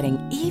imagine them getting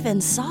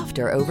even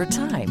softer over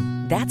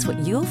time. That's what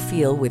you'll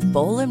feel with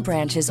Boll &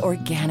 Branch's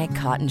organic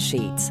cotton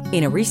sheets.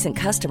 In a recent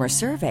customer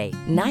survey,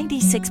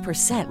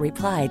 96%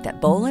 replied that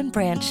Boll &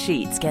 Branch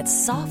sheets get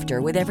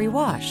softer with every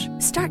wash.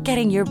 Start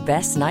getting your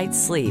best night's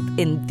sleep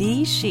in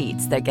these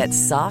sheets that get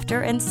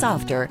softer and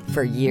softer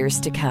for years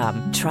to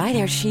come. Try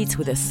their sheets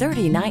with a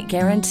 30-night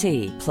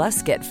guarantee.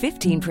 Plus, get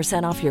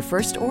 15% off your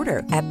first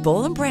order at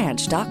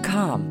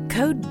bollandbranch.com.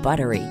 Code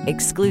BUTTERY.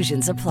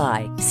 Exclusions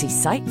apply. See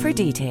site for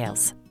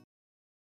details.